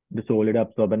 ഇത് സോളിഡ്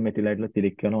അബ്സോർബൻ മെറ്റീരിയൽ ആയിട്ടുള്ള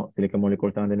സിലിക്കൺ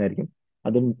മോളിക്യൂൾസ് അങ്ങനെ തന്നെ ആയിരിക്കും.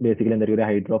 അതും ബേസിക്കലി എന്തായിരിക്കും, ഒരു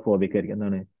ഹൈഡ്രോഫോബിക് ആയിരിക്കും.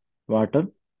 എന്താണ്, വാട്ടർ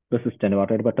റെസിസ്റ്റന്റ്,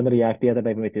 വാട്ടറായിട്ട് പെട്ടെന്ന് റിയാക്ട് ചെയ്യാത്ത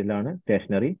ടൈപ്പ് മെറ്റീരിയൽ ആണ്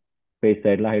സ്റ്റേഷനറി ഫേസ്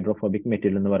ആയിട്ടുള്ള ഹൈഡ്രോഫോബിക്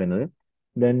മെറ്റീരിയൽ എന്ന് പറയുന്നത്.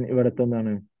 ദെൻ ഇവിടുത്തെ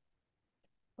എന്താണ്,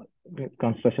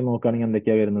 കൺസ്ട്രക്ഷൻ നോക്കുകയാണെങ്കിൽ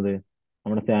എന്തൊക്കെയാണ് വരുന്നത്,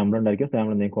 നമ്മുടെ സാമ്പിൾ ഉണ്ടായിരിക്കും.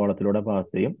 സാമ്പിൾ എന്തെങ്കിലും കോളത്തിലൂടെ പാസ്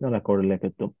ചെയ്യും, റെക്കോർഡിലേക്ക്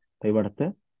എത്തും. അപ്പൊ ഇവിടുത്തെ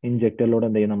ഇഞ്ചക്ടറിലൂടെ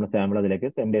എന്ത് ചെയ്യും, നമ്മുടെ സാമ്പിൾ അതിലേക്ക്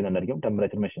സെൻഡ് ചെയ്യുന്നുണ്ടായിരിക്കും.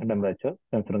 ടെമ്പറേച്ചർ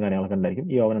സെൻസറും കാര്യങ്ങളൊക്കെ ഉണ്ടായിരിക്കും.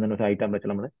 ഈ ഓവൻ തന്നെ ഹൈ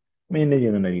ടെമ്പറേച്ചർ നമ്മൾ മെയിൻറ്റെയിൻ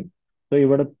ചെയ്യുന്നുണ്ടായിരിക്കും. സോ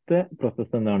ഇവിടുത്തെ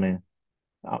പ്രോസസ്സ് എന്താണ്,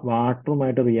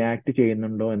 വാട്ടറുമായിട്ട് റിയാക്ട്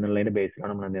ചെയ്യുന്നുണ്ടോ എന്നുള്ളതിന്റെ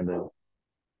ബേസിലാണ് നമ്മൾ എന്ത് ചെയ്യുന്നത്,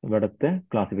 ഇവിടുത്തെ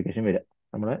ക്ലാസിഫിക്കേഷൻ വരിക.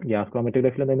 നമ്മുടെ ഗ്യാസ്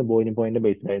ക്രോമറ്റോഗ്രഫിയിൽ എന്തായിരുന്നു, ബോയിലിംഗ് പോയിന്റ്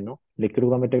ബേസ്ഡ് ആയിരുന്നു. ലിക്വിഡ്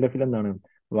ക്രോമറ്റോഗ്രഫിയിൽ എന്താണ്,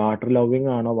 വാട്ടർ ലവിങ്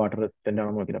ആണോ വാട്ടർ റെസിസ്റ്റന്റ്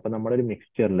ആണോ നോക്കിയത്. അപ്പൊ നമ്മുടെ ഒരു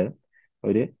മിക്സ്ചറിൽ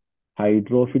ഒരു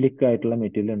ഹൈഡ്രോഫിലിക് ആയിട്ടുള്ള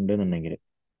മെറ്റീരിയൽ ഉണ്ടെന്നുണ്ടെങ്കിൽ,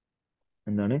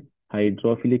 എന്താണ്,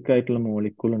 ഹൈഡ്രോഫിലിക് ആയിട്ടുള്ള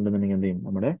മോളിക്കൂൾ ഉണ്ടെന്നുണ്ടെങ്കിൽ എന്ത് ചെയ്യും,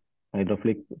 നമ്മുടെ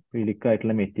ഹൈഡ്രോഫിലിക്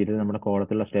ആയിട്ടുള്ള മെറ്റീരിയൽ നമ്മുടെ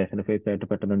കോളത്തിലുള്ള സ്റ്റേഷൻ ഫേസ് ആയിട്ട്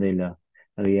പെട്ടെന്ന് എന്ത് ചെയ്യില്ല,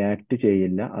 റിയാക്ട്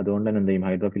ചെയ്യില്ല. അതുകൊണ്ട് തന്നെ എന്ത് ചെയ്യും,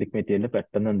 ഹൈഡ്രോഫിലിക് മെറ്റീരിയൽ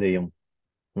പെട്ടെന്ന് എന്ത് ചെയ്യും,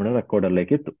 നമ്മുടെ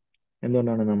റെക്കോർഡറിലേക്ക് എത്തും.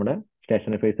 എന്തുകൊണ്ടാണ്, നമ്മുടെ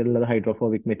സ്റ്റേഷനറി ഫേസിലുള്ളത്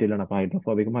ഹൈഡ്രോഫോബിക് മെറ്റീരിയൽ ആണ്. അപ്പോൾ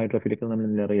ഹൈഡ്രോഫോബിക്കും ഹൈഡ്രോഫിലിക്കും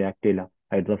നമ്മൾ റിയാക്ട് ചെയ്യില്ല.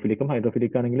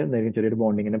 ഹൈഡ്രോഫിലിക് ആണെങ്കിൽ എന്തെങ്കിലും ചെറിയൊരു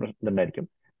ബോണ്ടിങ്ങിന്റെ പ്രശ്നം ഉണ്ടായിരിക്കും.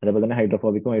 അതേപോലെ തന്നെ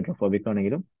ഹൈഡ്രോഫോബിക്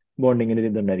ആണെങ്കിലും ബോണ്ടിങ്ങിന്റെ ഒരു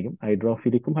ഇതുണ്ടായിരിക്കും.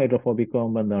 ഹൈഡ്രോഫോബിക്കും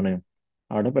ആകുമ്പോൾ എന്താണ്,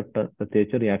 അവിടെ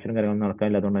പ്രത്യേകിച്ച് റിയാക്ഷനും കാര്യങ്ങളും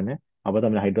നടക്കാനില്ല. അതുകൊണ്ട് തന്നെ അപ്പോൾ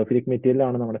തമ്മിൽ ഹൈഡ്രോഫിലിക് മെറ്റീരിയൽ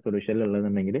ആണ് നമ്മുടെ സൊല്യൂഷനിൽ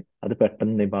ഉള്ളതെന്നുണ്ടെങ്കിൽ അത്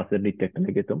പെട്ടെന്ന് പാസ് ചെയ്ത്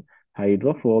ഡിറ്റക്ടറിലേക്ക് എത്തും.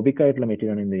 ഹൈഡ്രോഫോബിക് ആയിട്ടുള്ള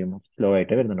മെറ്റീരിയൽ ആണ് എന്ത് ചെയ്യും, സ്ലോ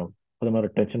ആയിട്ട് വരുന്നുണ്ടാവും. അപ്പോൾ നമ്മൾ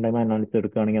റിട്ടൻഷൻ ടൈം അനാലിസിസ്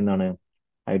എടുക്കുകയാണെങ്കിൽ എന്താണ്,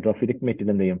 ഹൈഡ്രോഫിലിക്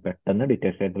മെറ്റീരിയൽ എന്ത് ചെയ്യും, പെട്ടെന്ന്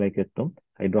ഡിറ്റക്ടറിലേക്ക് എത്തും.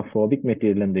 ഹൈഡ്രോഫോബിക്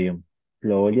മെറ്റീരിയൽ എന്ത് ചെയ്യും,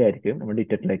 സ്ലോലി ആയിരിക്കും നമ്മൾ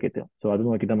ഡിറ്റക്ടറിലേക്ക് എത്തുക. സോ അത്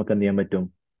നോക്കിയിട്ട് നമുക്ക് എന്ത് ചെയ്യാൻ പറ്റും,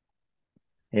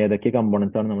 ഏതൊക്കെ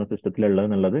കമ്പോണൻസ് ആണ് നമ്മുടെ സിസ്റ്റത്തിൽ ഉള്ളത്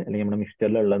എന്നുള്ളത്, അല്ലെങ്കിൽ നമ്മുടെ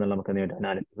മിക്സ്ചറിൽ ഉള്ളത് എന്നുള്ളത് നമുക്ക് എന്ത്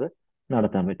അനാലിസിസ്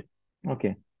നടത്താൻ പറ്റും. ഓക്കെ,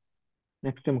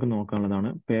 നെക്സ്റ്റ് നമുക്ക്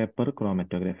നോക്കാനുള്ളതാണ് പേപ്പർ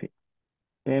ക്രോമറ്റോഗ്രഫി.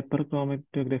 പേപ്പർ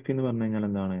ക്രോമറ്റോഗ്രഫി എന്ന് പറഞ്ഞു കഴിഞ്ഞാൽ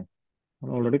എന്താണ്?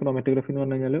 ഓൾറെഡി ക്രോമറ്റോഗ്രഫി എന്ന്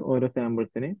പറഞ്ഞു കഴിഞ്ഞാൽ ഓരോ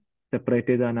സാമ്പിൾസിന് സെപ്പറേറ്റ്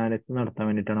ചെയ്ത് അനാലിസിസ് നടത്താൻ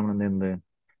വേണ്ടിയിട്ടാണ് നമ്മൾ എന്ത്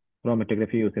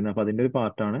ക്രോമറ്റോഗ്രഫി യൂസ് ചെയ്യുന്നത്. അപ്പോൾ അതിന്റെ ഒരു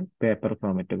പാർട്ടാണ് paper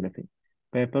chromatography.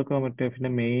 Paper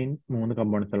ക്രോമറ്റോഗ്രഫിന്റെ main 3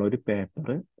 components ഉള്ള ഒരു പേപ്പർ,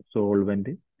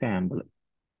 സോൾവെന്റ്, സാമ്പിൾ.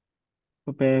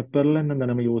 ഇപ്പോൾ പേപ്പറിൽ എന്താണ്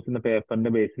നമ്മൾ യൂസ് ചെയ്യുന്ന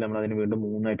പേപ്പറിന്റെ ബേസിൽ നമ്മൾ അതിന് വീണ്ടും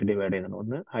 3ആയിട്ട് ഡിവൈഡ് ചെയ്യുന്നുണ്ട്.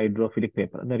 ഒന്ന് ഹൈഡ്രോഫിലിക്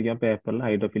പേപ്പർ, എന്തായിരിക്കും പേപ്പറിൽ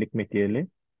ഹൈഡ്രോഫിലിക് മെറ്റീരിയൽ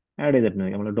ആഡ്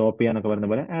ചെയ്തിട്ടുണ്ടായിരിക്കും. നമ്മൾ ഡോപ്പ് ചെയ്യാനൊക്കെ പറയുന്ന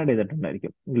പോലെ ആഡ്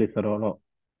ചെയ്തിട്ടുണ്ടായിരിക്കും. ഗ്ലിസറോളോ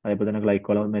അതേപോലെ തന്നെ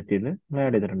ഗ്ലൈക്കോളോ മെറ്റീരിയൽ നമ്മൾ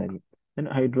ആഡ് ചെയ്തിട്ടുണ്ടായിരിക്കും. ദെൻ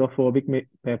ഹൈഡ്രോഫോബിക്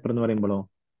പേപ്പർ എന്ന് പറയുമ്പോഴോ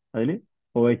അതിൽ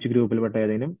OH ഗ്രൂപ്പിൽപ്പെട്ട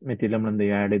ഏതെങ്കിലും മെറ്റീരിയൽ നമ്മൾ എന്ത്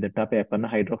ചെയ്യും ആഡ് ചെയ്തിട്ട് ആ പേപ്പറിനെ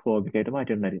ഹൈഡ്രോഫോബിക് ആയിട്ട്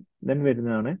മാറ്റിയിട്ടുണ്ടായിരിക്കും. ദെൻ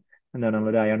വരുന്നതാണ് എന്താണ്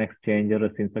നമ്മളൊരു അയോൺ എക്സ്ചേഞ്ച്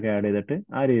റെസിൻസ് ഒക്കെ ആഡ് ചെയ്തിട്ട്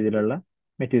ആ രീതിയിലുള്ള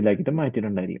മെറ്റീരിയൽ ആക്കിയിട്ട്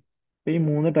മാറ്റിയിട്ടുണ്ടായിരിക്കും. അപ്പോൾ ഈ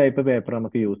 3 ടൈപ്പ് പേപ്പർ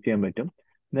നമുക്ക് യൂസ് ചെയ്യാൻ പറ്റും.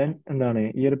 ദെൻ എന്താണ്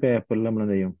ഈ ഒരു പേപ്പറിൽ നമ്മൾ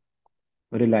എന്ത് ചെയ്യും,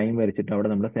 ഒരു ലൈൻ വരച്ചിട്ട് അവിടെ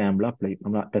നമ്മൾ സാമ്പിൾ അപ്ലൈ ചെയ്യും.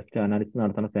 നമ്മൾ ടെസ്റ്റ് അനാലിസിസ്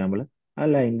നടത്തുന്ന സാമ്പിൾ ആ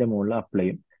ലൈനിന്റെ മുകളിൽ അപ്ലൈ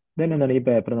ചെയ്യും. ദെൻ എന്താണ് ഈ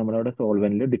പേപ്പർ നമ്മളവിടെ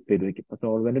സോൾവെന്റിൽ ഡിപ്പ് ചെയ്ത് വെക്കും.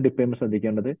 സോൾവെന്റ് ഡിപ്പ് ചെയ്യുമ്പോൾ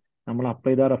ശ്രദ്ധിക്കേണ്ടത് നമ്മൾ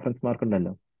അപ്ലൈ ചെയ്ത റെഫറൻസ് മാർക്ക്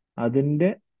ഉണ്ടല്ലോ അതിന്റെ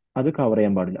അത് കവർ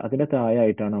ചെയ്യാൻ പാടില്ല. അതിന്റെ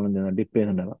താഴെയായിട്ടാണ് നമ്മൾ ഡിപ്പ്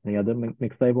ചെയ്യുന്നുണ്ടാവുക. അല്ലെങ്കിൽ അത്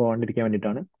മിക്സ് ആയി പോകാണ്ടിരിക്കാൻ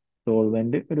വേണ്ടിയിട്ടാണ്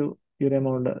സോൾവെന്റ് ഈ ഒരു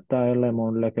എമൗണ്ട് താഴെയുള്ള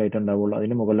എമൗണ്ടിലൊക്കെ ആയിട്ട് ഉണ്ടാവുള്ളൂ.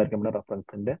 അതിന് മുകളിലായിരിക്കും നമ്മുടെ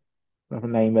റെഫറൻസിന്റെ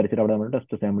ലൈൻ വരച്ചിട്ട് അവിടെ നമ്മൾ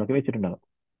ടെസ്റ്റ് സാമ്പിൾ ഒക്കെ വെച്ചിട്ടുണ്ടാവും.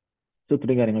 സോ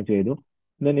ഇത്രയും കാര്യങ്ങൾ ചെയ്തു.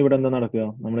 ദെൻ ഇവിടെ എന്താ നടക്കുക,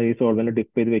 നമ്മൾ ഈ സോൾവെന്റ്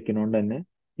ഡിപ്പ് ചെയ്ത് വെക്കുന്നതുകൊണ്ട് തന്നെ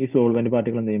ഈ സോൾവെന്റ്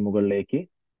പാർട്ടികൾ എന്ത് ചെയ്യും, മുകളിലേക്ക്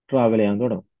ട്രാവൽ ചെയ്യാൻ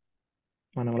തുടങ്ങും.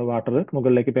 നമ്മൾ വാട്ടർ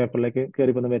മുകളിലേക്ക് പേപ്പറിലേക്ക്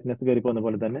കയറി പോകുന്ന വെറ്റ്നസ് കയറി പോകുന്ന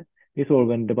പോലെ തന്നെ ഈ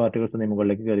സോൾവെന്റ് പാർട്ടികൾസ് എന്ത് ചെയ്യും,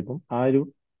 മുകളിലേക്ക് കയറി പോകും. ആ ഒരു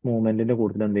മൂവ്മെന്റിന്റെ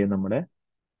കൂടുതൽ എന്ത് ചെയ്യും, നമ്മുടെ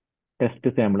ടെസ്റ്റ്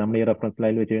സാമ്പിൾ നമ്മൾ ഈ റെഫറൻസ്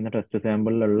ലൈനിൽ വെച്ച് കഴിഞ്ഞാൽ ടെസ്റ്റ്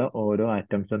സാമ്പിളിലുള്ള ഓരോ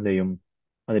ആറ്റംസ് എന്ത് ചെയ്യും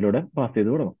അതിലൂടെ പാസ് ചെയ്ത്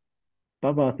തുടങ്ങും.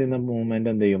 അപ്പോൾ പാസ് ചെയ്യുന്ന മൂവ്മെന്റ്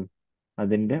എന്ത് ചെയ്യും,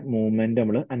 അതിന്റെ മൂവ്മെന്റ്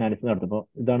നമ്മൾ അനാലിസിസ് നടത്തും. അപ്പോൾ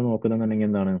ഇതാണ് നോക്കുന്നതെന്നുണ്ടെങ്കിൽ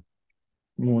എന്താണ്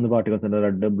 3 പാർട്ടികൾസ് ഉണ്ട്,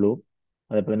 റെഡ്, ബ്ലൂ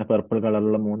അതേപോലെ തന്നെ പർപ്പിൾ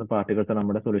കളറിലുള്ള 3 പാർട്ടികൾസ്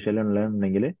നമ്മുടെ സൊല്യൂഷനിൽ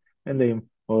ഉണ്ടെന്നുണ്ടെങ്കിൽ എന്ത് ചെയ്യും,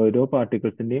 ഓരോ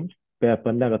പാർട്ടിക്കിൾസിന്റെയും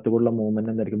പേപ്പറിന്റെ അകത്തുകൂടുള്ള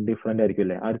മൂവ്മെന്റ് എന്തായിരിക്കും, ഡിഫറെന്റ്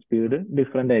ആയിരിക്കില്ലേ, ആ ഒരു സ്പീഡ്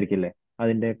ഡിഫറെന്റ് ആയിരിക്കില്ലേ.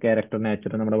 അതിന്റെ ക്യാരക്ടർ,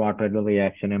 നേച്ചർ, നമ്മുടെ വാട്ടർ ആയിട്ടുള്ള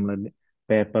റിയാക്ഷൻ, നമ്മൾ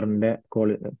പേപ്പറിന്റെ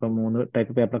ഇപ്പൊ 3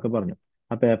 ടൈപ്പ് പേപ്പറൊക്കെ പറഞ്ഞു.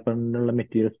 ആ പേപ്പറിനുള്ള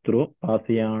മെറ്റീരിയൽസ് ത്രൂ പാസ്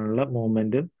ചെയ്യാനുള്ള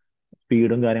മൂവ്മെന്റ്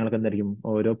സ്പീഡും കാര്യങ്ങളൊക്കെ എന്തായിരിക്കും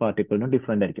ഓരോ പാർട്ടിക്കിളിനും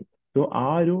ഡിഫറെന്റ് ആയിരിക്കും. സോ ആ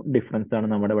ഒരു ഡിഫറൻസ് ആണ്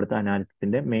നമ്മുടെ ഇവിടുത്തെ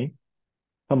അനാലിസിന്റെ മെയിൻ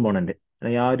കമ്പോണന്റ്.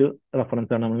 അല്ലെങ്കിൽ ആ ഒരു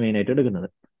റെഫറൻസ് ആണ് നമ്മൾ മെയിൻ ആയിട്ട് എടുക്കുന്നത്.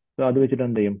 സോ അത് വെച്ചിട്ട്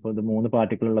എന്ത് ചെയ്യും, ഇപ്പോൾ ഇത് 3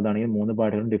 പാർട്ടിക്കിൾ ഉള്ളതാണെങ്കിൽ 3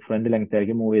 പാർട്ടികളും ഡിഫറെന്റ് ലെങ്ത്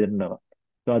ആയിരിക്കും മൂവ് ചെയ്തിട്ടുണ്ടാവുക.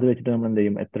 സോ അത് വെച്ചിട്ട് നമ്മൾ എന്ത്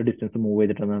ചെയ്യും, എത്ര ഡിസ്റ്റൻസ് മൂവ്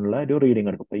ചെയ്തിട്ടുള്ള ഒരു റീഡിംഗ്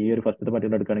എടുക്കും. അപ്പോൾ ഈ ഒരു ഫസ്റ്റ്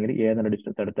പാർട്ടികൾ എടുക്കുകയാണെങ്കിൽ A എന്നുള്ള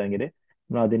ഡിസ്റ്റൻസ് എടുത്തെങ്കിൽ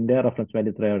നമ്മൾ അതിന്റെ റെഫറൻസ്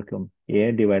വാല്യൂ എത്ര എടുക്കും,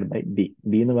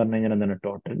 A/B എന്ന് പറഞ്ഞു കഴിഞ്ഞാൽ എന്താണ്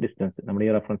ടോട്ടൽ ഡിസ്റ്റൻസ്. നമ്മൾ ഈ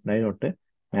റെഫറൻസ് ലൈൻ തൊട്ട്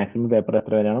മാക്സിമം പേപ്പർ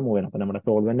എത്ര വരെയാണ് മൂവ് ചെയ്യുന്നത്. അപ്പോൾ നമ്മുടെ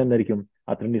സോൾവെന്റ് എന്തായിരിക്കും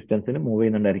അത്രയും ഡിസ്റ്റൻസിന് മൂവ്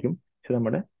ചെയ്യുന്നുണ്ടായിരിക്കും. പക്ഷെ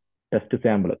നമ്മുടെ ടെസ്റ്റ്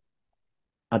സാമ്പിൾ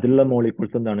അതിലുള്ള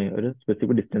മോളിക്യൂൾസ് എന്താണ് ഒരു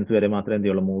സ്പെസിഫിക് ഡിസ്റ്റൻസ് വരെ മാത്രമേ എന്ത്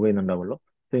ചെയ്യുള്ളൂ മൂവ് ചെയ്യുന്നുണ്ടാവുള്ളൂ.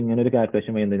 സോ ഇങ്ങനെ ഒരു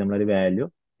കാൽക്കുലേഷൻ വഴി എന്ത് ചെയ്യും, നമ്മളൊരു വാല്യൂ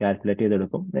കാൽക്കുലേറ്റ്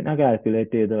ചെയ്തെടുക്കും. ദെൻ ആ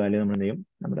കാൽക്കുലേറ്റ് ചെയ്ത വാല്യൂ നമ്മൾ എന്ത് ചെയ്യും,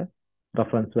 നമ്മുടെ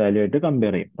റെഫറൻസ് വാല്യൂ ആയിട്ട്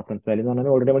കമ്പയർ ചെയ്യും. റെഫറൻസ് വാല്യൂ എന്ന്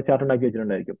പറഞ്ഞാൽ ഓൾറെഡി നമ്മൾ ചാർട്ട് ഉണ്ടാക്കി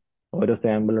വെച്ചിട്ടുണ്ടായിരിക്കും, ഓരോ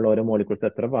സാമ്പിളിലുള്ള ഓരോ മോളിക്യൂൾസ്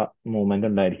എത്ര മൂവ്മെന്റ്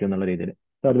ഉണ്ടായിരിക്കും എന്നുള്ള രീതിയിൽ.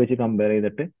 സോ അത് വെച്ച് കമ്പയർ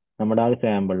ചെയ്തിട്ട് നമ്മുടെ ആ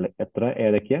സാമ്പിളിൽ എത്ര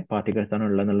ഏതൊക്കെ പാർട്ടിക്കൽസ് ആണ്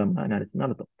ഉള്ളതെന്നുള്ള അനാലിസിസ്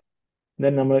നടത്തും.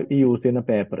 ദെൻ നമ്മൾ ഈ യൂസ് ചെയ്യുന്ന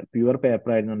പേപ്പർ പ്യുവർ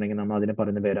പേപ്പർ ആയിരുന്നുണ്ടെങ്കിൽ നമ്മൾ അതിനെ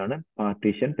പറയുന്ന പേരാണ്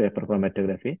പാർട്ടീഷൻ പേപ്പർ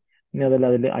ക്രോമാറ്റോഗ്രഫി. ഇനി അതല്ല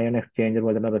അതിൽ അയൺ എക്സ്ചേഞ്ചർ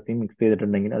പോലുള്ള റെസിൻ മിക്സ്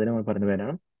ചെയ്തിട്ടുണ്ടെങ്കിൽ അതിനെ നമ്മൾ പറയുന്ന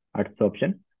പേരാണ് അഡ്സോർപ്ഷൻ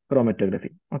ക്രോമാറ്റോഗ്രഫി.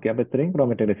 ഓക്കെ, അപ്പോൾ ഇത്രയും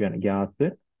ക്രോമാറ്റോഗ്രഫിയാണ് gas,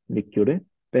 liquid,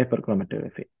 paper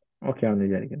chromatography. Okay ആണെന്ന്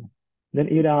വിചാരിക്കുന്നു. ദെൻ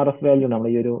ഈ ഒരു RF വാല്യൂ നമ്മൾ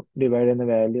ഈ ഒരു ഡിവൈഡ് ചെയ്യുന്ന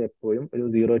വാല്യൂ എപ്പോഴും ഒരു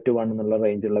 0 to 1 എന്നുള്ള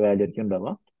റേഞ്ചിലുള്ള വാല്യൂ ആയിരിക്കും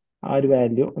ഉണ്ടാവുക. ആ ഒരു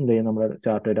വാല്യൂ എന്ത് ചെയ്യും, നമ്മൾ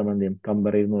ചാർട്ടായിട്ട് നമ്മൾ എന്ത് ചെയ്യും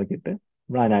കമ്പയർ ചെയ്ത് നോക്കിയിട്ട്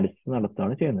നമ്മൾ അനാലിസിസ്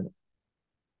നടത്തുകയാണ് ചെയ്യുന്നത്.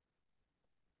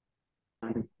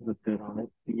 മെത്തേഡാണ്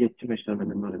pH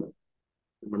മെഷർമെന്റ് എന്ന് പറയുന്നത്.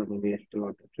 നമ്മുടെ വേസ്റ്റ്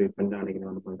വാട്ടർ ട്രീറ്റ്മെന്റ് ആണെങ്കിലും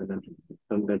അതുപോലെ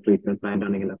തന്നെ ട്രീറ്റ്മെന്റ് പ്ലാന്റ്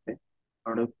ആണെങ്കിലൊക്കെ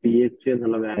അവിടെ pH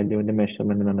എന്നുള്ള വാല്യൂവിന്റെ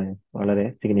മെഷർമെന്റ് എന്ന് പറഞ്ഞാൽ വളരെ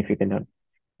സിഗ്നിഫിക്കന്റ് ആണ്.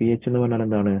 pH എന്ന് പറഞ്ഞാൽ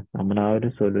എന്താണ്, നമ്മുടെ ആ ഒരു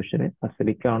സൊല്യൂഷന്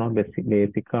അസിഡിക് ആണോ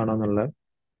ബേസിക് ആണോ എന്നുള്ള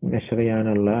മെഷർ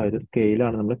ചെയ്യാനുള്ള ഒരു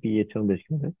സ്കെയിലാണ് നമ്മൾ pH എന്ന്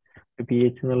ഉദ്ദേശിക്കുന്നത്.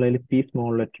 pH എന്നുള്ളതിൽ P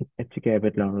small letter H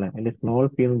capital ആണല്ലേ. അതിൽ സ്മോൾ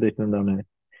p എന്ന് ഉദ്ദേശിക്കുന്നത് എന്താണ്,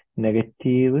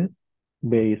 നെഗറ്റീവ്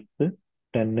ബേസ്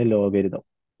 10 ലോഗരിതം.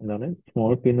 എന്താണ്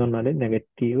സ്മോൾ p എന്ന് പറഞ്ഞാൽ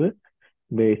നെഗറ്റീവ്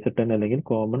ബേസ് 10 അല്ലെങ്കിൽ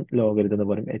കോമൺ ലോഗരിതം എന്ന്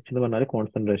പറയും. H എന്ന് പറഞ്ഞാൽ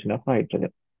കോൺസെൻട്രേഷൻ ഓഫ്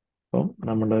ഹൈഡ്രജൻ. അപ്പം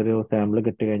നമ്മുടെ ഒരു സാമ്പിൾ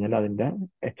കിട്ടി കഴിഞ്ഞാൽ അതിന്റെ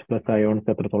H+ അയോൺസ്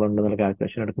എത്രത്തോളം ഉണ്ടെന്നുള്ള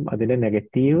കാൽക്കുലേഷൻ എടുക്കും. അതിന്റെ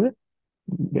നെഗറ്റീവ്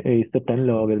ബേസ് 10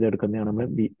 ലോഗരിതം എടുക്കുന്നതാണ് നമ്മൾ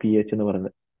pH എന്ന്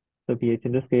പറയുന്നത്. സോ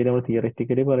pHന്റെ സ്കെയിൽ നമ്മൾ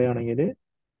തിയററ്റിക്കലി പറയുകയാണെങ്കിൽ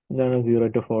എന്താണ് 0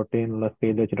 to 40 എന്നുള്ള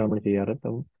സ്കെയിൽ വെച്ചിട്ട് നമ്മൾ ചെയ്യാറ്.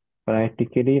 അപ്പം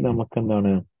പ്രാക്ടിക്കലി നമുക്ക്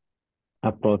എന്താണ്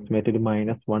അപ്രോക്സിമേറ്റ് ഒരു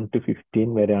 -1 to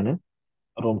 15 വരെയാണ്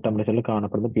റൂം ടെമ്പറേച്ചറിൽ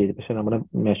കാണപ്പെടുന്ന pH. പക്ഷെ നമ്മുടെ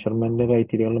മെഷർമെന്റ്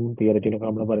ക്രൈറ്റീരിയകളും തിയററ്റിയിലൊക്കെ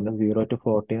നമ്മൾ പറയുന്നത് 0 to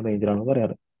 14 റേഞ്ചിലാണ്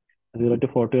പറയാറ്. 0 to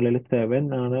 40 ഉള്ളിൽ 7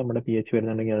 ആണ് നമ്മുടെ pH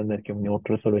വരുന്നുണ്ടെങ്കിൽ അതെന്തായിരിക്കും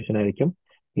ന്യൂട്രൽ സൊല്യൂഷൻ ആയിരിക്കും.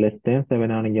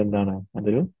 <7 ആണെങ്കിൽ എന്താണ്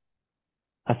അതൊരു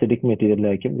അസിഡിക് മെറ്റീരിയൽ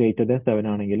ആയിരിക്കും. >7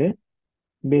 ആണെങ്കിൽ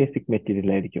ബേസിക്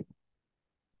മെറ്റീരിയൽ ആയിരിക്കും.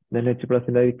 ദെൻ എച്ച്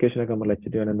പ്ലസിന്റെ ഇക്വേഷൻ ഒക്കെ നമ്മൾ എച്ച്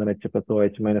ടു എന്താണ് H plus O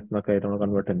H minus എന്നൊക്കെ ആയിട്ട് നമ്മൾ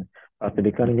കൺവേർട്ട് ചെയ്യുന്നത്.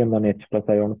 അസിഡിക് ആണെങ്കിൽ എന്താണ് എച്ച് പ്ലസ്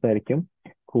അയോൺസ് ആയിരിക്കും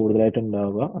കൂടുതലായിട്ട്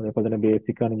ഉണ്ടാവുക. അതേപോലെ തന്നെ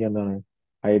ബേസിക് ആണെങ്കിൽ എന്താണ്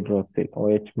hydroxyl O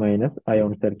H minus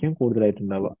ions ആയിരിക്കും കൂടുതലായിട്ട്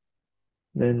ഉണ്ടാവുക.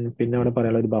 ദെൻ പിന്നെ അവിടെ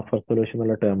പറയാനുള്ള ഒരു ബഫർ സൊല്യൂഷൻ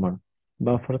എന്നുള്ള ടേം ആണ്.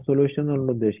 ബഫർ സൊല്യൂഷൻ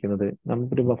എന്നുള്ള ഉദ്ദേശിക്കുന്നത്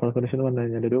നമുക്കൊരു ബഫർ സൊല്യൂഷൻ എന്ന് പറഞ്ഞു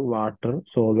കഴിഞ്ഞാൽ ഒരു വാട്ടർ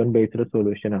സോൾവെന്റ് ബേസ്ഡ്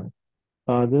സൊല്യൂഷൻ ആണ്.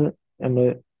 അപ്പൊ അത് നമ്മൾ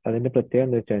അതിന്റെ പ്രത്യേകത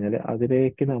എന്താ വെച്ച് കഴിഞ്ഞാൽ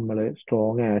അതിലേക്ക് നമ്മൾ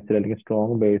സ്ട്രോങ് ആസിഡ് അല്ലെങ്കിൽ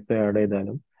സ്ട്രോങ് ബേസ് ആഡ്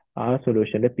ചെയ്താലും ആ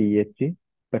സൊല്യൂഷന്റെ പി എച്ച്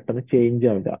പെട്ടെന്ന് ചേഞ്ച്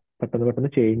ആവില്ല.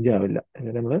 പെട്ടെന്ന് ചേഞ്ച് ആവില്ല.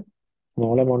 അങ്ങനെ നമ്മൾ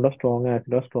small amount of strong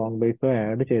ആസിഡോ strong ബേസോ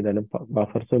add ചെയ്താലും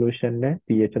ബഫർ സൊല്യൂഷന്റെ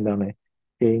പി എച്ച് എന്താണ്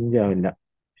ചേഞ്ച് ആവില്ല.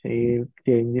 പക്ഷേ ഈ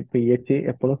ചേഞ്ച് പി എച്ച്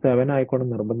എപ്പോഴും 7 ആയിക്കോണം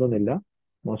നിർബന്ധമൊന്നുമില്ല.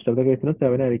 മോസ്റ്റ് ഓഫ് ദ കേസിലും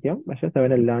 7 ആയിരിക്കാം. പക്ഷെ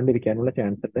 7 അല്ലാണ്ടിരിക്കാനുള്ള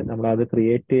ചാൻസ് ഉണ്ട്. നമ്മൾ അത്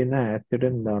ക്രിയേറ്റ് ചെയ്യുന്ന ആസിഡ്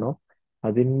എന്താണോ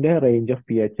അതിന്റെ റേഞ്ച് ഓഫ്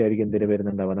പി എച്ച് ആയിരിക്കും എന്തിനു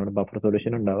വരുന്നുണ്ടാവുക നമ്മുടെ ബഫർ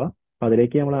സൊല്യൂഷൻ ഉണ്ടാവുക. അപ്പൊ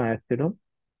അതിലേക്ക് നമ്മൾ ആസിഡും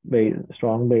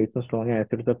സ്ട്രോങ് ബേസും സ്ട്രോങ്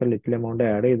ആസിഡ്സും ഒക്കെ ലിറ്റിൽ എമൗണ്ട്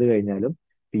ആഡ് ചെയ്ത് കഴിഞ്ഞാലും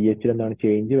പി എച്ചിൽ എന്താണ്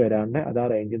ചേഞ്ച് വരാണ്ട് അത് ആ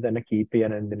റേഞ്ചിൽ തന്നെ കീപ്പ്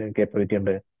ചെയ്യാൻ എന്തിന് കേപ്പബിലിറ്റി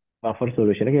ഉണ്ട് ബഫർ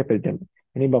സൊല്യൂഷന് കേപ്പബിലിറ്റി ഉണ്ട്.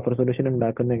 ഇനി ബഫർ സൊല്യൂഷൻ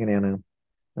ഉണ്ടാക്കുന്നത് എങ്ങനെയാണ്?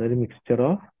 അതൊരു mixture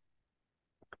of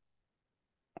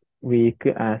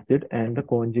weak acid and the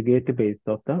conjugate base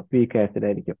of the weak acid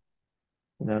ആയിരിക്കും.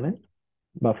 ഇതാണ്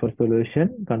buffer solution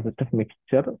consist of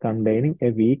mixture containing A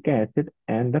weak acid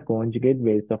and the conjugate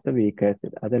base of the weak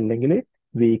acid. അതല്ലെങ്കിൽ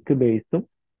week ബേസും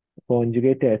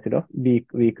conjugate acid of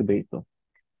week ബേസും.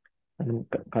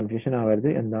 Confusion ആവരുത്.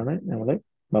 എന്താണ് നമ്മൾ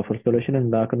buffer solution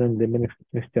ഉണ്ടാക്കുന്ന എന്തിന്റെ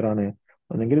mixture ആണ്?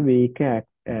 ഒന്നെങ്കിൽ വീക്ക്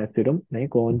ആസിഡും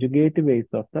അല്ലെങ്കിൽ conjugate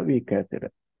base of the weak acid.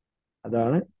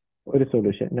 അതാണ് ഒരു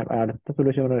സൊല്യൂഷൻ. അടുത്ത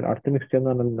സൊല്യൂഷൻ അടുത്ത മിക്സ്ചർ എന്ന്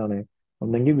പറഞ്ഞാൽ എന്താണ്?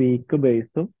 ഒന്നെങ്കിൽ വീക്ക്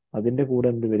ബേസും അതിന്റെ കൂടെ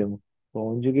എന്ത് വരും?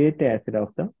 Conjugate acid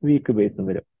of the week ബേസും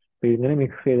വരും. അപ്പൊ ഇങ്ങനെ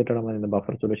മിക്സ് ചെയ്തിട്ടാണ് നമ്മൾ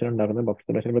ബഫർ സൊല്യൂഷൻ ഉണ്ടാക്കുന്നത്. ബഫർ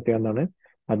സൊല്യൂഷൻ പ്രത്യേകം എന്താണ്?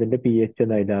 അതിന്റെ P H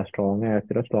എന്തായില്ല strong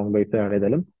ആസിഡോ strong ബേസോ add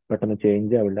ചെയ്താലും പെട്ടെന്ന്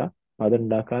ചേഞ്ച് ആവില്ല. അത്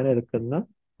ഉണ്ടാക്കാൻ എടുക്കുന്ന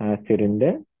ആസിഡിന്റെ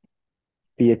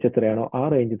പി എച്ച് എത്രയാണോ ആ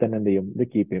റേഞ്ചിൽ തന്നെ എന്ത് ചെയ്യും ഇത്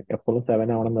കീപ്പ് ചെയ്യും. എപ്പോഴും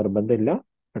 7 ആവണം നിർബന്ധമില്ല.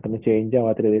 പെട്ടെന്ന് ചേഞ്ച്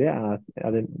ആവാത്ത രീതിയിൽ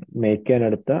അത് മേക്ക് ചെയ്യാൻ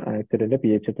എടുത്ത ആസിഡിന്റെ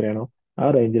പി എച്ച് എത്രയാണോ ആ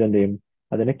റേഞ്ചിൽ എന്ത് ചെയ്യും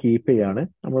അതിനെ കീപ്പ് ചെയ്യാണ്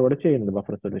നമ്മളിവിടെ ചെയ്യുന്നത്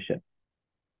ബഫർ സൊല്യൂഷൻ.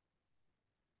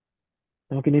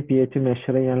 നമുക്കിനി പി എച്ച്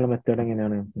മെഷർ ചെയ്യാനുള്ള മെത്തേഡ്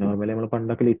എങ്ങനെയാണ്? നോർമലി നമ്മൾ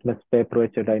പണ്ടൊക്കെ ലിറ്റ്മസ് പേപ്പർ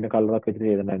വെച്ചിട്ട് അതിന്റെ കളറൊക്കെ വെച്ചിട്ട്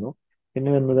ചെയ്തിട്ടുണ്ടായിരുന്നു. പിന്നെ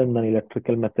വന്നത് എന്താണ്?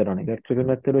 ഇലക്ട്രിക്കൽ മെത്തേഡാണ്. ഇലക്ട്രിക്കൽ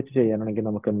മെത്തേഡ് വെച്ച് ചെയ്യാനാണെങ്കിൽ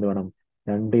നമുക്ക് എന്ത് വേണം?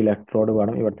 2 ഇലക്ട്രോഡ്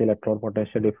വേണം. ഇവിടുത്തെ ഇലക്ട്രോഡ്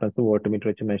പൊട്ടൻഷ്യൽ ഡിഫറൻസ് വോൾട്ട്മീറ്റർ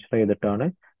വെച്ച് മെഷർ ചെയ്തിട്ടാണ്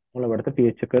നമ്മൾ ഇവിടുത്തെ പി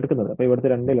എച്ച് ഒക്കെ എടുക്കുന്നത്. അപ്പൊ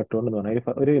ഇവിടുത്തെ 2 ഇലക്ട്രോഡ് എന്ന്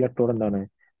പറഞ്ഞാൽ ഒരു ഇലക്ട്രോഡ് എന്താണ്?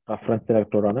 റഫറൻസ്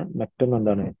ഇലക്ട്രോഡ് ആണ്. മറ്റൊന്ന്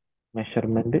എന്താണ്?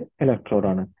 മെഷർമെന്റ് ഇലക്ട്രോഡ്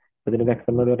ആണ്. ഇതിന്റെ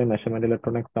എക്സാമ്പിൾ പറയുന്നത് മെഷർമെന്റ്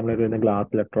ഇലക്ട്രോഡ് എക്സാമ്പിൾ വരുന്ന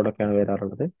ഗ്ലാസ് ഇലക്ട്രോഡ് ഒക്കെയാണ്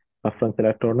വരാറുള്ളത്. റഫറൻസ്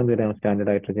ഇലക്ട്രോഡിന് വരാം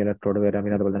സ്റ്റാൻഡേർഡ് ഹൈഡ്രജൻ ഇലക്ട്രോഡ് വരാം.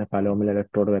 പിന്നെ അതുപോലെ തന്നെ പലോമിൽ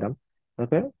ഇലക്ട്രോഡ് വരാം.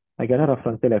 അതൊക്കെ ഒക്കെയാണ്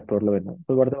റഫറൻസ് ഇലക്ട്രോഡിൽ വരുന്നത്.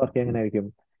 അപ്പോൾ ഇവിടുത്തെ വർക്ക് എങ്ങനെ ആയിരിക്കും?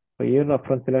 അപ്പോൾ ഈ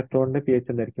റഫറൻസ് ഇലക്ട്രോഡിന്റെ പി എച്ച്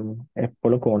എന്തായിരിക്കും?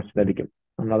 എപ്പോഴും കോൺസ്റ്റന്റ് ആയിരിക്കും.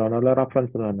 നമ്മൾ അതുകൊണ്ടുള്ള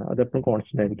റഫറൻസ് എന്ന് പറഞ്ഞാൽ അത് എപ്പോഴും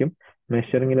കോൺസ്റ്റന്റ് ആയിരിക്കും.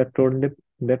 മെഷറിംഗ്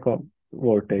ഇലക്ട്രോഡിന്റെ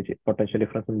വോൾട്ടേജ് പൊട്ടൻഷ്യൽ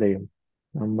ഡിഫറൻസ് എന്ത് ചെയ്യും?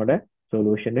 നമ്മുടെ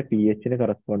സൊല്യൂഷന്റെ പി എച്ചിന്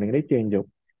കറസ്പോണ്ടിങ്ങിൽ ചേഞ്ച് ആവും.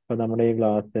 അപ്പൊ നമ്മുടെ ഈ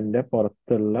ഗ്ലാസിന്റെ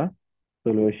പുറത്തുള്ള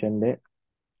സൊല്യൂഷന്റെ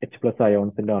എച്ച് പ്ലസ്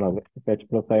അയോൺസിന്റെ അളവ് എച്ച്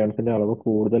പ്ലസ് അയോൺസിന്റെ അളവ്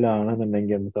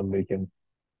കൂടുതലാണെന്നുണ്ടെങ്കിൽ എന്ത് സംഭവിക്കും?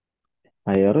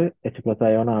 ഹയർ എച്ച് പ്ലസ്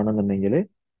അയോൺ ആണെന്നുണ്ടെങ്കിൽ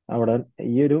അവിടെ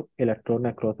ഈ ഒരു ഇലക്ട്രോണിന്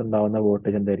അക്രോസ് ഉണ്ടാവുന്ന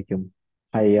വോൾട്ടേജ് എന്തായിരിക്കും?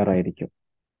 ഹയർ ആയിരിക്കും.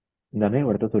 എന്താണ്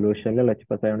ഇവിടുത്തെ സൊല്യൂഷനിൽ എച്ച്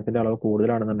പ്ലസ് അയോൺസിന്റെ അളവ്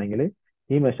കൂടുതലാണെന്നുണ്ടെങ്കിൽ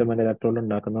ഈ മെഷർമെന്റ് ഇലക്ട്രോണിൽ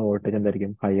ഉണ്ടാക്കുന്ന വോൾട്ടേജ്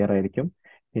എന്തായിരിക്കും? ഹയർ ആയിരിക്കും.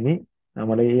 ഇനി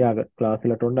നമ്മൾ ഈ ക്ലാസ്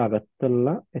ഇലക്ട്രോണിന്റെ അകത്തുള്ള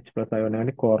എച്ച് പ്ലസ് അയോൺ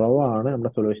അങ്ങനെ കുറവാണ്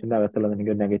നമ്മുടെ സൊല്യൂഷന്റെ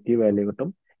അകത്തുള്ളതെങ്കിൽ നെഗറ്റീവ് വാല്യൂ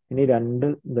കിട്ടും. ഇനി രണ്ട്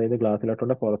അതായത് ഗ്ലാസ്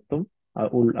ഇലക്ട്രോണിന്റെ പുറത്തും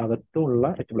അകത്തുമുള്ള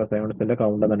എച്ച് പ്ലസ് അയോൺസിന്റെ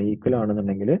കൗണ്ട് എന്താണ് ഈക്വൽ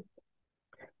ആണെന്നുണ്ടെങ്കിൽ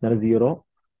എന്താണ് സീറോ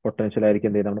പൊട്ടൻഷ്യൽ ആയിരിക്കും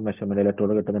എന്ത് ചെയ്യുന്നത് നമ്മുടെ മെഷർമെന്റ്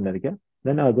ഇലക്ട്രോഡ് കിട്ടുന്നുണ്ടായിരിക്കും.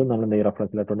 ദെൻ അതും നമ്മൾ എന്ത് ചെയ്യും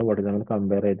റഫറൻസ് ഇലക്ട്രോഡ് വോൾട്ടേജ് നമ്മൾ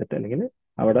കമ്പയർ ചെയ്തിട്ട് അല്ലെങ്കിൽ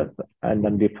അവിടെ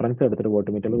എന്താണ് ഡിഫറൻസ് എടുത്തിട്ട്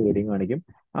വോൾട്ട്മീറ്ററിൽ റീഡിംഗ് കാണിക്കും.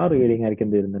 ആ റീഡിംഗ് ആയിരിക്കും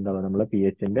എന്ത് ചെയ്യുന്നുണ്ടാവുക നമ്മളെ പി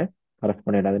എച്ചിന്റെ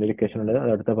കറസ്പോണ്ട് അതിന്റെ ഇക്വേഷൻ ഉണ്ട്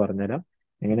അത് അടുത്ത് പറഞ്ഞുതരാം.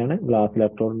 എങ്ങനെയാണ് ഗ്ലാസ്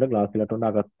ഇലക്ട്രോണിന്റെ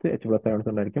അകത്ത് എച്ച് പ്ലസ് അയോൺസ്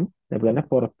ഉണ്ടായിരിക്കും. അതുപോലെ തന്നെ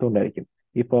പുറത്തും ഉണ്ടായിരിക്കും.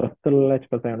 ഈ പുറത്തുള്ള എച്ച്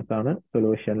പ്ലസ് അയോൺസ് ആണ്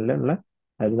സൊല്യൂഷനിലുള്ള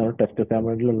അതായത് നമ്മുടെ ടെസ്റ്റ്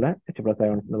സാമ്പിളിലുള്ള എച്ച് പ്ലസ്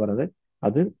അയോൺസ് എന്ന് പറയുന്നത്.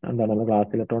 അത് എന്താണ് നമ്മൾ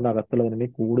ഗ്ലാസ് ഇലക്ട്രോണിന്റെ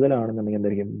അകത്തുള്ളതിനുണ്ടെങ്കിൽ കൂടുതലാണെന്നുണ്ടെങ്കിൽ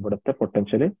എന്തായിരിക്കും ഇവിടുത്തെ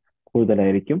പൊട്ടൻഷ്യൽ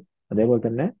കൂടുതലായിരിക്കും. അതേപോലെ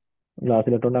തന്നെ ഗ്ലാസ്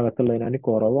ഇലക്ട്രോണിന്റെ അകത്തുള്ളതിനാൽ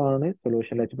കുറവാണ്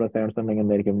സൊല്യൂഷനിൽ എച്ച് പ്ലസ് അയോൺസ് ഉണ്ടെങ്കിൽ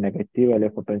എന്തായിരിക്കും നെഗറ്റീവ് വാല്യൂ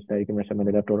പൊട്ടൻഷ്യൽ ആയിരിക്കും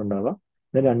മെഷർമെന്റ് ഇലക്ട്രോഡ് ഉണ്ടാവുക.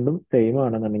 ഇത് രണ്ടും സെയിം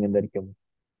ആണെന്നുണ്ടെങ്കിൽ എന്തായിരിക്കും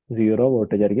സീറോ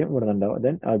വോൾട്ടേജ് ആയിരിക്കും ഇവിടെ ഉണ്ടാവുക.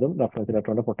 ദെൻ അതും റഫറൻസ്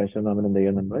ഇലക്ട്രോണിന്റെ പൊട്ടൻഷ്യൽ നമ്മൾ എന്ത്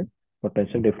ചെയ്യും നമ്മൾ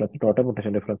potential difference total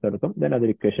potential difference എടുക്കും. ദെൻ അത്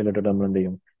ഇക്വേഷൻ ഇട്ടിട്ട് നമ്മൾ എന്ത്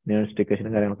ചെയ്യും നേഴ്സ്റ്റ്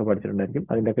ഇക്വേഷനും കാര്യങ്ങളൊക്കെ പഠിച്ചിട്ടുണ്ടായിരിക്കും.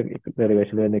 അതിന്റെ ഒക്കെ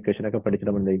ഡെറിവേഷൻ വരുന്ന ഇക്വേഷൻ ഒക്കെ പഠിച്ചിട്ട്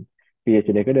നമ്മൾ എന്ത് ചെയ്യും പി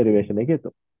എച്ചിലേക്ക് ഡെറിവേഷനിലേക്ക്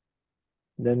എത്തും.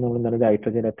 ദെൻ നമ്മൾ എന്താണ്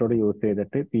ഹൈഡ്രജൻ ഇലക്ട്രോഡ് യൂസ്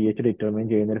ചെയ്തിട്ട് പി എച്ച് ഡിറ്റർമൈൻ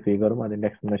ചെയ്യുന്ന ഒരു ഫിഗറും അതിന്റെ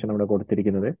എക്സ്പ്ലനേഷൻ ഇവിടെ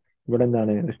കൊടുത്തിരിക്കുന്നത്. ഇവിടെ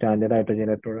എന്താണ് സ്റ്റാൻഡേർഡ് ഹൈഡ്രജൻ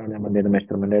ഇലക്ട്രോഡ് ആണ് നമ്മൾ എന്ത് ചെയ്യുന്നത്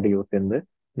മെഷർമെന്റ് ആയിട്ട് യൂസ് ചെയ്യുന്നത്.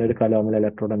 പിന്നെ ഒരു കലോമൽ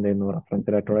ഇലക്ട്രോഡ് എന്ത് ചെയ്യുന്നു റഫറൻസ്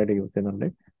ഇലക്ട്രോഡ് ആയിട്ട് യൂസ് ചെയ്യുന്നുണ്ട്.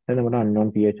 അത് നമ്മുടെ അൺനോൺ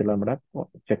പി എച്ച് ഉള്ള നമ്മുടെ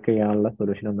ചെക്ക് ചെയ്യാനുള്ള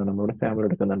സൊല്യൂഷൻ എന്താണ് നമ്മളിവിടെ സാമ്പിൾ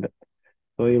എടുക്കുന്നുണ്ട്.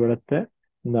 സോ ഇവിടുത്തെ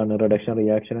എന്താണ് റിഡക്ഷൻ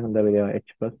റിയാക്ഷൻ എന്താ വരിക?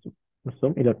 എച്ച് പ്ലസ്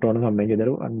ഇലക്ട്രോണും കമ്പൈൻ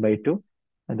ചെയ്തൊരു 1/2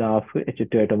 അത് ഹാഫ്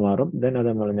H2 ആയിട്ട് മാറും. ദെൻ അത്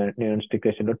നമ്മൾ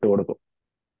നെയോൺസ്റ്റിക്കേഷനിൽ ഇട്ട് കൊടുക്കും.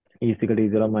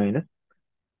 E0 മൈനസ്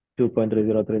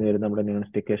 2.303 വരുന്ന നമ്മുടെ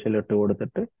നെയോൺസ്റ്റിക്കേഷനിൽ ഇട്ട്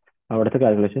കൊടുത്തിട്ട് അവിടുത്തെ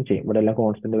കാൽക്കുലേഷൻ ചെയ്യും. ഇവിടെ എല്ലാം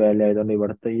കോൺസ്റ്റന്റ് വാല്യൂ ആയതുകൊണ്ട്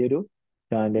ഇവിടുത്തെ ഈ ഒരു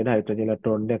സ്റ്റാൻഡേർഡ് ഹൈഡ്രജൻ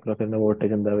ഇലക്ട്രോണിന്റെ അക്രോസ് വരുന്ന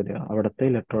വോൾട്ടേജ് എന്താ വരിക, അവിടുത്തെ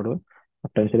ഇലക്ട്രോഡ്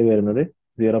പൊട്ടൻഷ്യൽ വരുന്നത്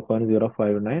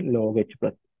 0.059 ലോഗ് എച്ച്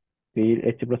പ്ലസ്. ഈ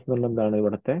എച്ച് പ്ലസ് എന്നുള്ള എന്താണ്,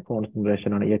 ഇവിടുത്തെ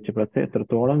കോൺസെൻട്രേഷൻ ആണ്. ഈ എച്ച് പ്ലസ്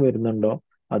എത്രത്തോളം വരുന്നുണ്ടോ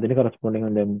അതിന് കറസ്പോണ്ടിങ്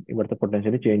എന്ത് ചെയ്യും, ഇവിടുത്തെ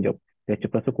പൊട്ടൻഷ്യൽ ചേഞ്ച് ആവും. എച്ച്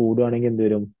പ്ലസ് കൂടുകയാണെങ്കിൽ എന്ത്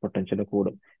വരും, പൊട്ടൻഷ്യൽ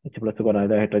കൂടും. എച്ച് പ്ലസ്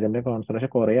കുറയാതെ ഹൈഡ്രജന്റെ കോൺസെൻട്രേഷൻ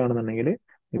കുറയുകയാണെന്നുണ്ടെങ്കിൽ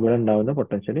ഇവിടെ ഉണ്ടാവുന്ന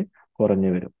പൊട്ടൻഷ്യൽ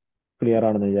കുറഞ്ഞു വരും. ക്ലിയർ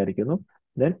ആണെന്ന് വിചാരിക്കുന്നു.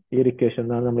 ദെൻ ഈ ഒരു ഇക്വേഷൻ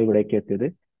ആണ് നമ്മൾ ഇവിടേക്ക് എത്തിയത്.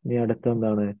 ഇനി അടുത്ത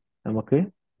എന്താണ്, നമുക്ക്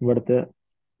ഇവിടുത്തെ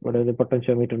ഇവിടെ ഒരു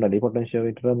പൊട്ടൻഷ്യോമീറ്റർ ഉണ്ടല്ലോ. ഈ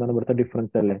പൊട്ടൻഷ്യോമീറ്റർ എന്താണ്, ഇവിടുത്തെ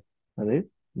ഡിഫറൻസ് അല്ലേ. അത്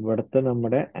ഇവിടുത്തെ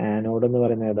നമ്മുടെ ആനോഡ് എന്ന്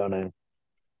പറയുന്നത് ഏതാണ്,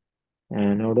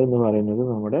 ആനോഡ് എന്ന് പറയുന്നത്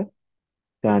നമ്മുടെ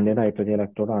സ്റ്റാൻഡേർഡ് ഹൈഡ്രജൻ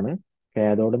ഇലക്ട്രോഡ് ആണ്.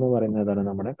 കാഥോഡ് എന്ന് പറയുന്നത് ഏതാണ്,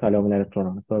 നമ്മുടെ കലോമൽ ഇലക്ട്രോഡ്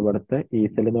ആണ്. സോ ഇവിടുത്തെ ഈ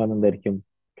സെൽ എന്ന് പറയുന്നത് എന്തായിരിക്കും,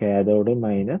 കാഥോഡ്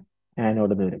മൈനസ്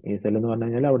ആനോഡ് എന്ന് വരും. ഈ സെൽ എന്ന് പറഞ്ഞു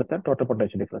കഴിഞ്ഞാൽ അവിടുത്തെ total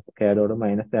potential difference cathode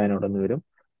minus anode എന്ന് വരും.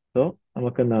 സോ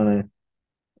നമുക്ക് എന്താണ്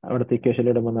അവിടുത്തെ ഇക്വേഷൻ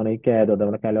ഇടുമ്പോൾ എന്താണ്, ഈ കാഥോഡ്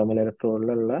നമ്മുടെ കലോമൽ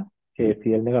ഇലക്ട്രോഡിലുള്ള കെ സി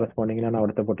എല്ലിന് കറസ്പോണ്ടിങ്ങിലാണ്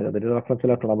അവിടുത്തെ പൊട്ടൻഷ്യൽ. അതൊരു റെഫറൻസ്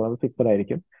ഇലക്ട്രോൺ, അപ്പോൾ അത് ഫിക്സഡ്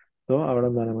ആയിരിക്കും. സോ അവിടെ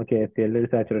എന്താണ്, നമ്മൾ കെ സി എല്ലിൽ ഒരു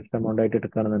സാച്ചുറേറ്റഡ് എമൗണ്ട് ആയിട്ട്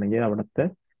എടുക്കുകയാണെന്നുണ്ടെങ്കിൽ അവിടുത്തെ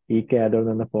ഈ കാഥോഡിൽ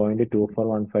നിന്ന്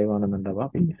 0.2415 ആണെന്നുണ്ടാവുക.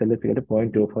 ഈ സെല്ല്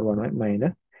 0.2411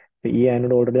 മൈനസ് ഈ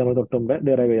ആനോഡ് ഓൾറെഡി നമ്മൾ തൊട്ട് മുമ്പ്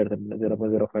ഡിറൈവ് ചെയ്തെടുത്തിട്ടുണ്ട്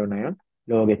 0.059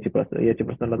 ലോഗ് എച്ച് പ്ലസ്. ഈ എച്ച്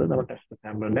പ്ലസ് എന്നുള്ളത് നമ്മുടെ ടെസ്റ്റ്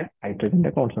സാമ്പിളിന്റെ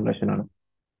ഹൈഡ്രജന്റെ കോൺസെൻട്രേഷൻ ആണ്.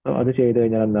 സോ അത് ചെയ്ത്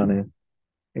കഴിഞ്ഞാൽ എന്താണ്,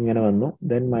 ഇങ്ങനെ വന്നു.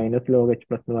 Then minus log H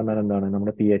plus എന്ന് പറഞ്ഞാൽ എന്താണ്,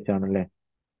 നമ്മുടെ പി എച്ച് ആണല്ലേ.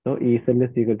 സോ ഈ സെല്ല്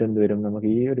സീക്രട്ട് എന്ത് വരും, നമുക്ക്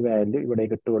ഈ ഒരു വാല്യൂ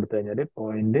ഇവിടേക്ക് ഇട്ട് കൊടുത്തു കഴിഞ്ഞാൽ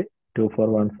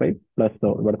 0.2415 പ്ലസ്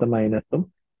ആവും. ഇവിടുത്തെ മൈനസും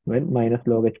minus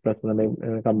log H plus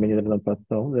company ചെയ്തിട്ടുള്ള പ്ലസ്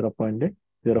ആവും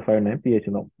 0.059 പി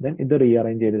എച്ച് ആവും. ദെൻ ഇത്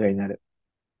റീഅറേഞ്ച് ചെയ്ത് കഴിഞ്ഞാൽ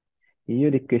ഈ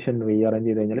ഒരു ഇക്വേഷൻ റീഅറേഞ്ച്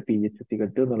ചെയ്ത് കഴിഞ്ഞാൽ പി എച്ച്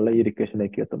സീക്രട്ട് എന്നുള്ള ഈ ഒരു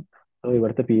ഇക്വേഷനിലേക്ക് എത്തും. സോ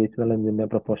ഇവിടുത്തെ പി എച്ച് എന്നുള്ള എന്തിന്റെ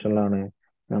പ്രൊപ്പോർഷനിലാണ്,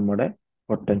 നമ്മുടെ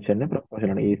പൊട്ടൻഷ്യലിന്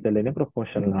പ്രൊപ്പോർഷനാണ്, ഈ സെല്ലിന്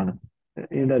പ്രൊപ്പോർഷനിലാണ്.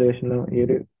 ഈ ഡെറിവേഷനിൽ ഈ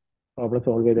ഒരു പ്രോബ്ലം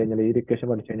സോൾവ് ചെയ്ത് കഴിഞ്ഞാൽ ഈ ഒരു ഇക്വേഷൻ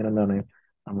പഠിച്ചു കഴിഞ്ഞാൽ എന്താണ്,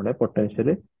 നമ്മുടെ പൊട്ടൻഷ്യൽ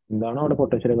എന്താണോ അവിടെ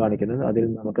പൊട്ടൻഷ്യൽ കാണിക്കുന്നത് അതിൽ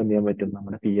നമുക്ക് എന്ത് ചെയ്യാൻ പറ്റും,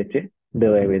 നമ്മുടെ പി എച്ച്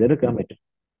ഡിറൈവ് ചെയ്തെടുക്കാൻ പറ്റും.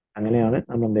 അങ്ങനെയാണ്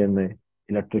നമ്മൾ എന്ത് ചെയ്യുന്നത്,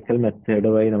 ഇലക്ട്രിക്കൽ മെത്തേഡ്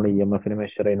വഴി നമ്മുടെ ഇ എം എഫിനെ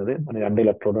മെഷർ ചെയ്യുന്നത്. രണ്ട്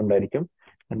ഇലക്ട്രോഡ് ഉണ്ടായിരിക്കും.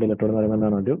 രണ്ട് ഇലക്ട്രോഡ് എന്ന് പറയുമ്പോൾ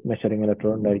എന്താണ്, ഒരു മെഷറിംഗ്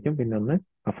ഇലക്ട്രോഡ് ഉണ്ടായിരിക്കും, പിന്നെ ഒന്ന്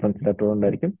റഫറൻസ് ഇലക്ട്രോഡ്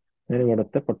ഉണ്ടായിരിക്കും. അതിന്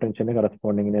ഇവിടുത്തെ പൊട്ടൻഷ്യലിന്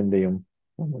കറസ്പോണ്ടിങ്ങിന് എന്ത് ചെയ്യും,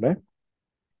 നമ്മുടെ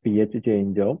പി എച്ച്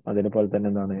ചേഞ്ച് ആവും. അതേപോലെ തന്നെ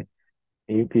എന്താണ്,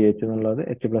 ഈ പി എച്ച് എന്നുള്ളത്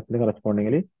എച്ച് പ്ലസിന്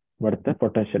കറസ്പോണ്ടിങ്ങിൽ ഇവിടുത്തെ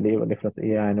പൊട്ടൻഷ്യൽ ഈ ഡിഫറൻസ്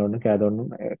ഈ ആനോഡിനും കാഥോഡിനും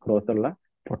ക്രോസ് ഉള്ള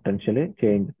പൊട്ടൻഷ്യൽ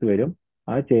ചേഞ്ചസ് വരും.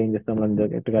 ആ ചേഞ്ചസ് നമ്മൾ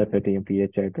എന്തായിട്ട് കാൽക്കുലേറ്റ് ചെയ്യും, പി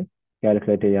എച്ച് ആയിട്ട്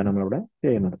കാൽക്കുലേറ്റ് ചെയ്യാണ് നമ്മളിവിടെ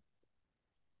ചെയ്യുന്നത്.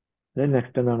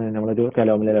 നെക്സ്റ്റ് എന്താണ്, നമ്മളൊരു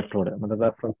കലോമൽ ഇലക്ട്രോഡ്, നമ്മുടെ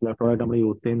റെഫറൻസ് ഇലക്ട്രോഡായിട്ട് നമ്മൾ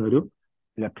യൂസ് ചെയ്യുന്ന ഒരു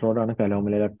ഇലക്ട്രോഡാണ്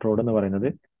കലോമൽ ഇലക്ട്രോഡ് എന്ന് പറയുന്നത്.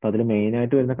 അപ്പൊ അതിൽ മെയിൻ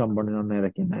ആയിട്ട് വരുന്ന കമ്പോണന്റ്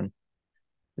ഏതൊക്കെയാണ്,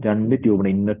 രണ്ട് ട്യൂബ്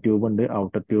ഉണ്ട്, ഇന്നർ ട്യൂബ് ഉണ്ട്,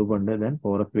 ഔട്ടർ ട്യൂബ് ഉണ്ട്. ദെൻ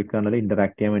പോറസ് വിക്ക് പറഞ്ഞാൽ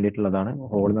ഇന്ററാക്ട് ചെയ്യാൻ വേണ്ടിയിട്ടുള്ളതാണ്.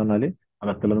 ഹോൾ എന്ന് പറഞ്ഞാൽ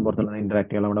അകത്തുള്ളതും പുറത്തുള്ള ഇന്ററാക്ട്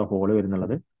ചെയ്യാൻ അവിടെ ഹോൾ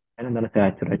വരുന്നുള്ളത്. അതിനെന്താണ്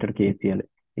സാച്ചുറേറ്റഡ് കെ സി എൽ.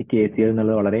 ഈ കെ സി എൽ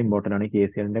എന്നുള്ളത് വളരെ ഇമ്പോർട്ടന്റ് ആണ്. ഈ കെ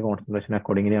സി എല്ലിന്റെ കോൺസെൻട്രേഷൻ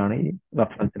അക്കോർഡിംഗ്ലി ആണ് ഈ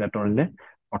റഫറൻസ് ഇലക്ട്രോണിന്റെ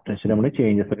പൊട്ടൻഷ്യൽ നമ്മൾ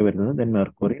ചേഞ്ചസ് ഒക്കെ വരുന്നത്. ദെൻ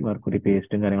മെർക്കുറി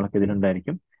പേസ്റ്റും കാര്യങ്ങളൊക്കെ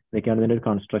ഇതിലുണ്ടായിരിക്കും. ഇതൊക്കെയാണ് ഇതിന്റെ ഒരു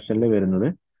കൺസ്ട്രക്ഷനിൽ വരുന്നത്.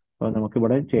 അപ്പോൾ നമുക്ക്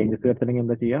ഇവിടെ ചേഞ്ചസ് വരുത്തണമെങ്കിൽ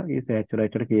എന്താ ചെയ്യുക, ഈ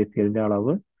സാച്ചുറേറ്റഡ് കെ സി എല്ലിന്റെ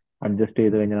അളവ് അഡ്ജസ്റ്റ്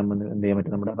ചെയ്ത് കഴിഞ്ഞാൽ നമ്മൾ എന്ത് ചെയ്യാൻ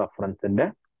പറ്റും, നമ്മുടെ റഫറൻസിന്റെ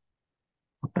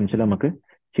പൊട്ടൻഷ്യൽ നമുക്ക്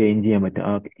ചേഞ്ച് ചെയ്യാൻ പറ്റും.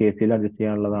 ആ കെ സിയിൽ അഡ്ജസ്റ്റ്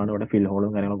ചെയ്യാനുള്ളതാണ് ഇവിടെ ഫിൽ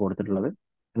ഹോളും കാര്യങ്ങളും കൊടുത്തിട്ടുള്ളത്.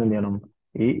 എന്ത് ചെയ്യണം,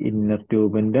 ഈ ഇന്നർ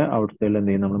ട്യൂബിന്റെ ഔട്ട് സൈഡിൽ എന്ത്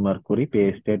ചെയ്യും, നമ്മൾ മെർക്കുറി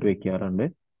പേസ്റ്റ് ആയിട്ട് വെക്കാറുണ്ട്.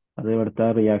 അത് ഇവിടുത്തെ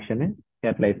റിയാക്ഷന്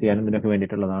കാറ്റലൈസ് ചെയ്യാനും ഇതിനൊക്കെ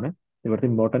വേണ്ടിയിട്ടുള്ളതാണ്. ഇവിടുത്തെ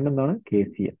ഇമ്പോർട്ടന്റ് എന്താണ്, K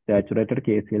C L saturated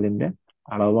K C എല്ലിന്റെ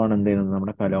അളവാണ് എന്ത് ചെയ്യുന്നത്,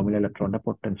 നമ്മുടെ കലോമൽ ഇലക്ട്രോണിന്റെ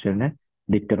പൊട്ടൻഷ്യലിനെ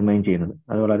ഡിറ്റർമൈൻ ചെയ്യുന്നത്.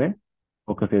 അത് വളരെ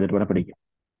ഫോക്കസ് ചെയ്തിട്ട് ഇവിടെ പഠിക്കാം.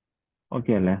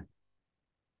 ഓക്കെ അല്ലേ,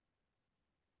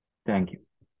 താങ്ക് യു.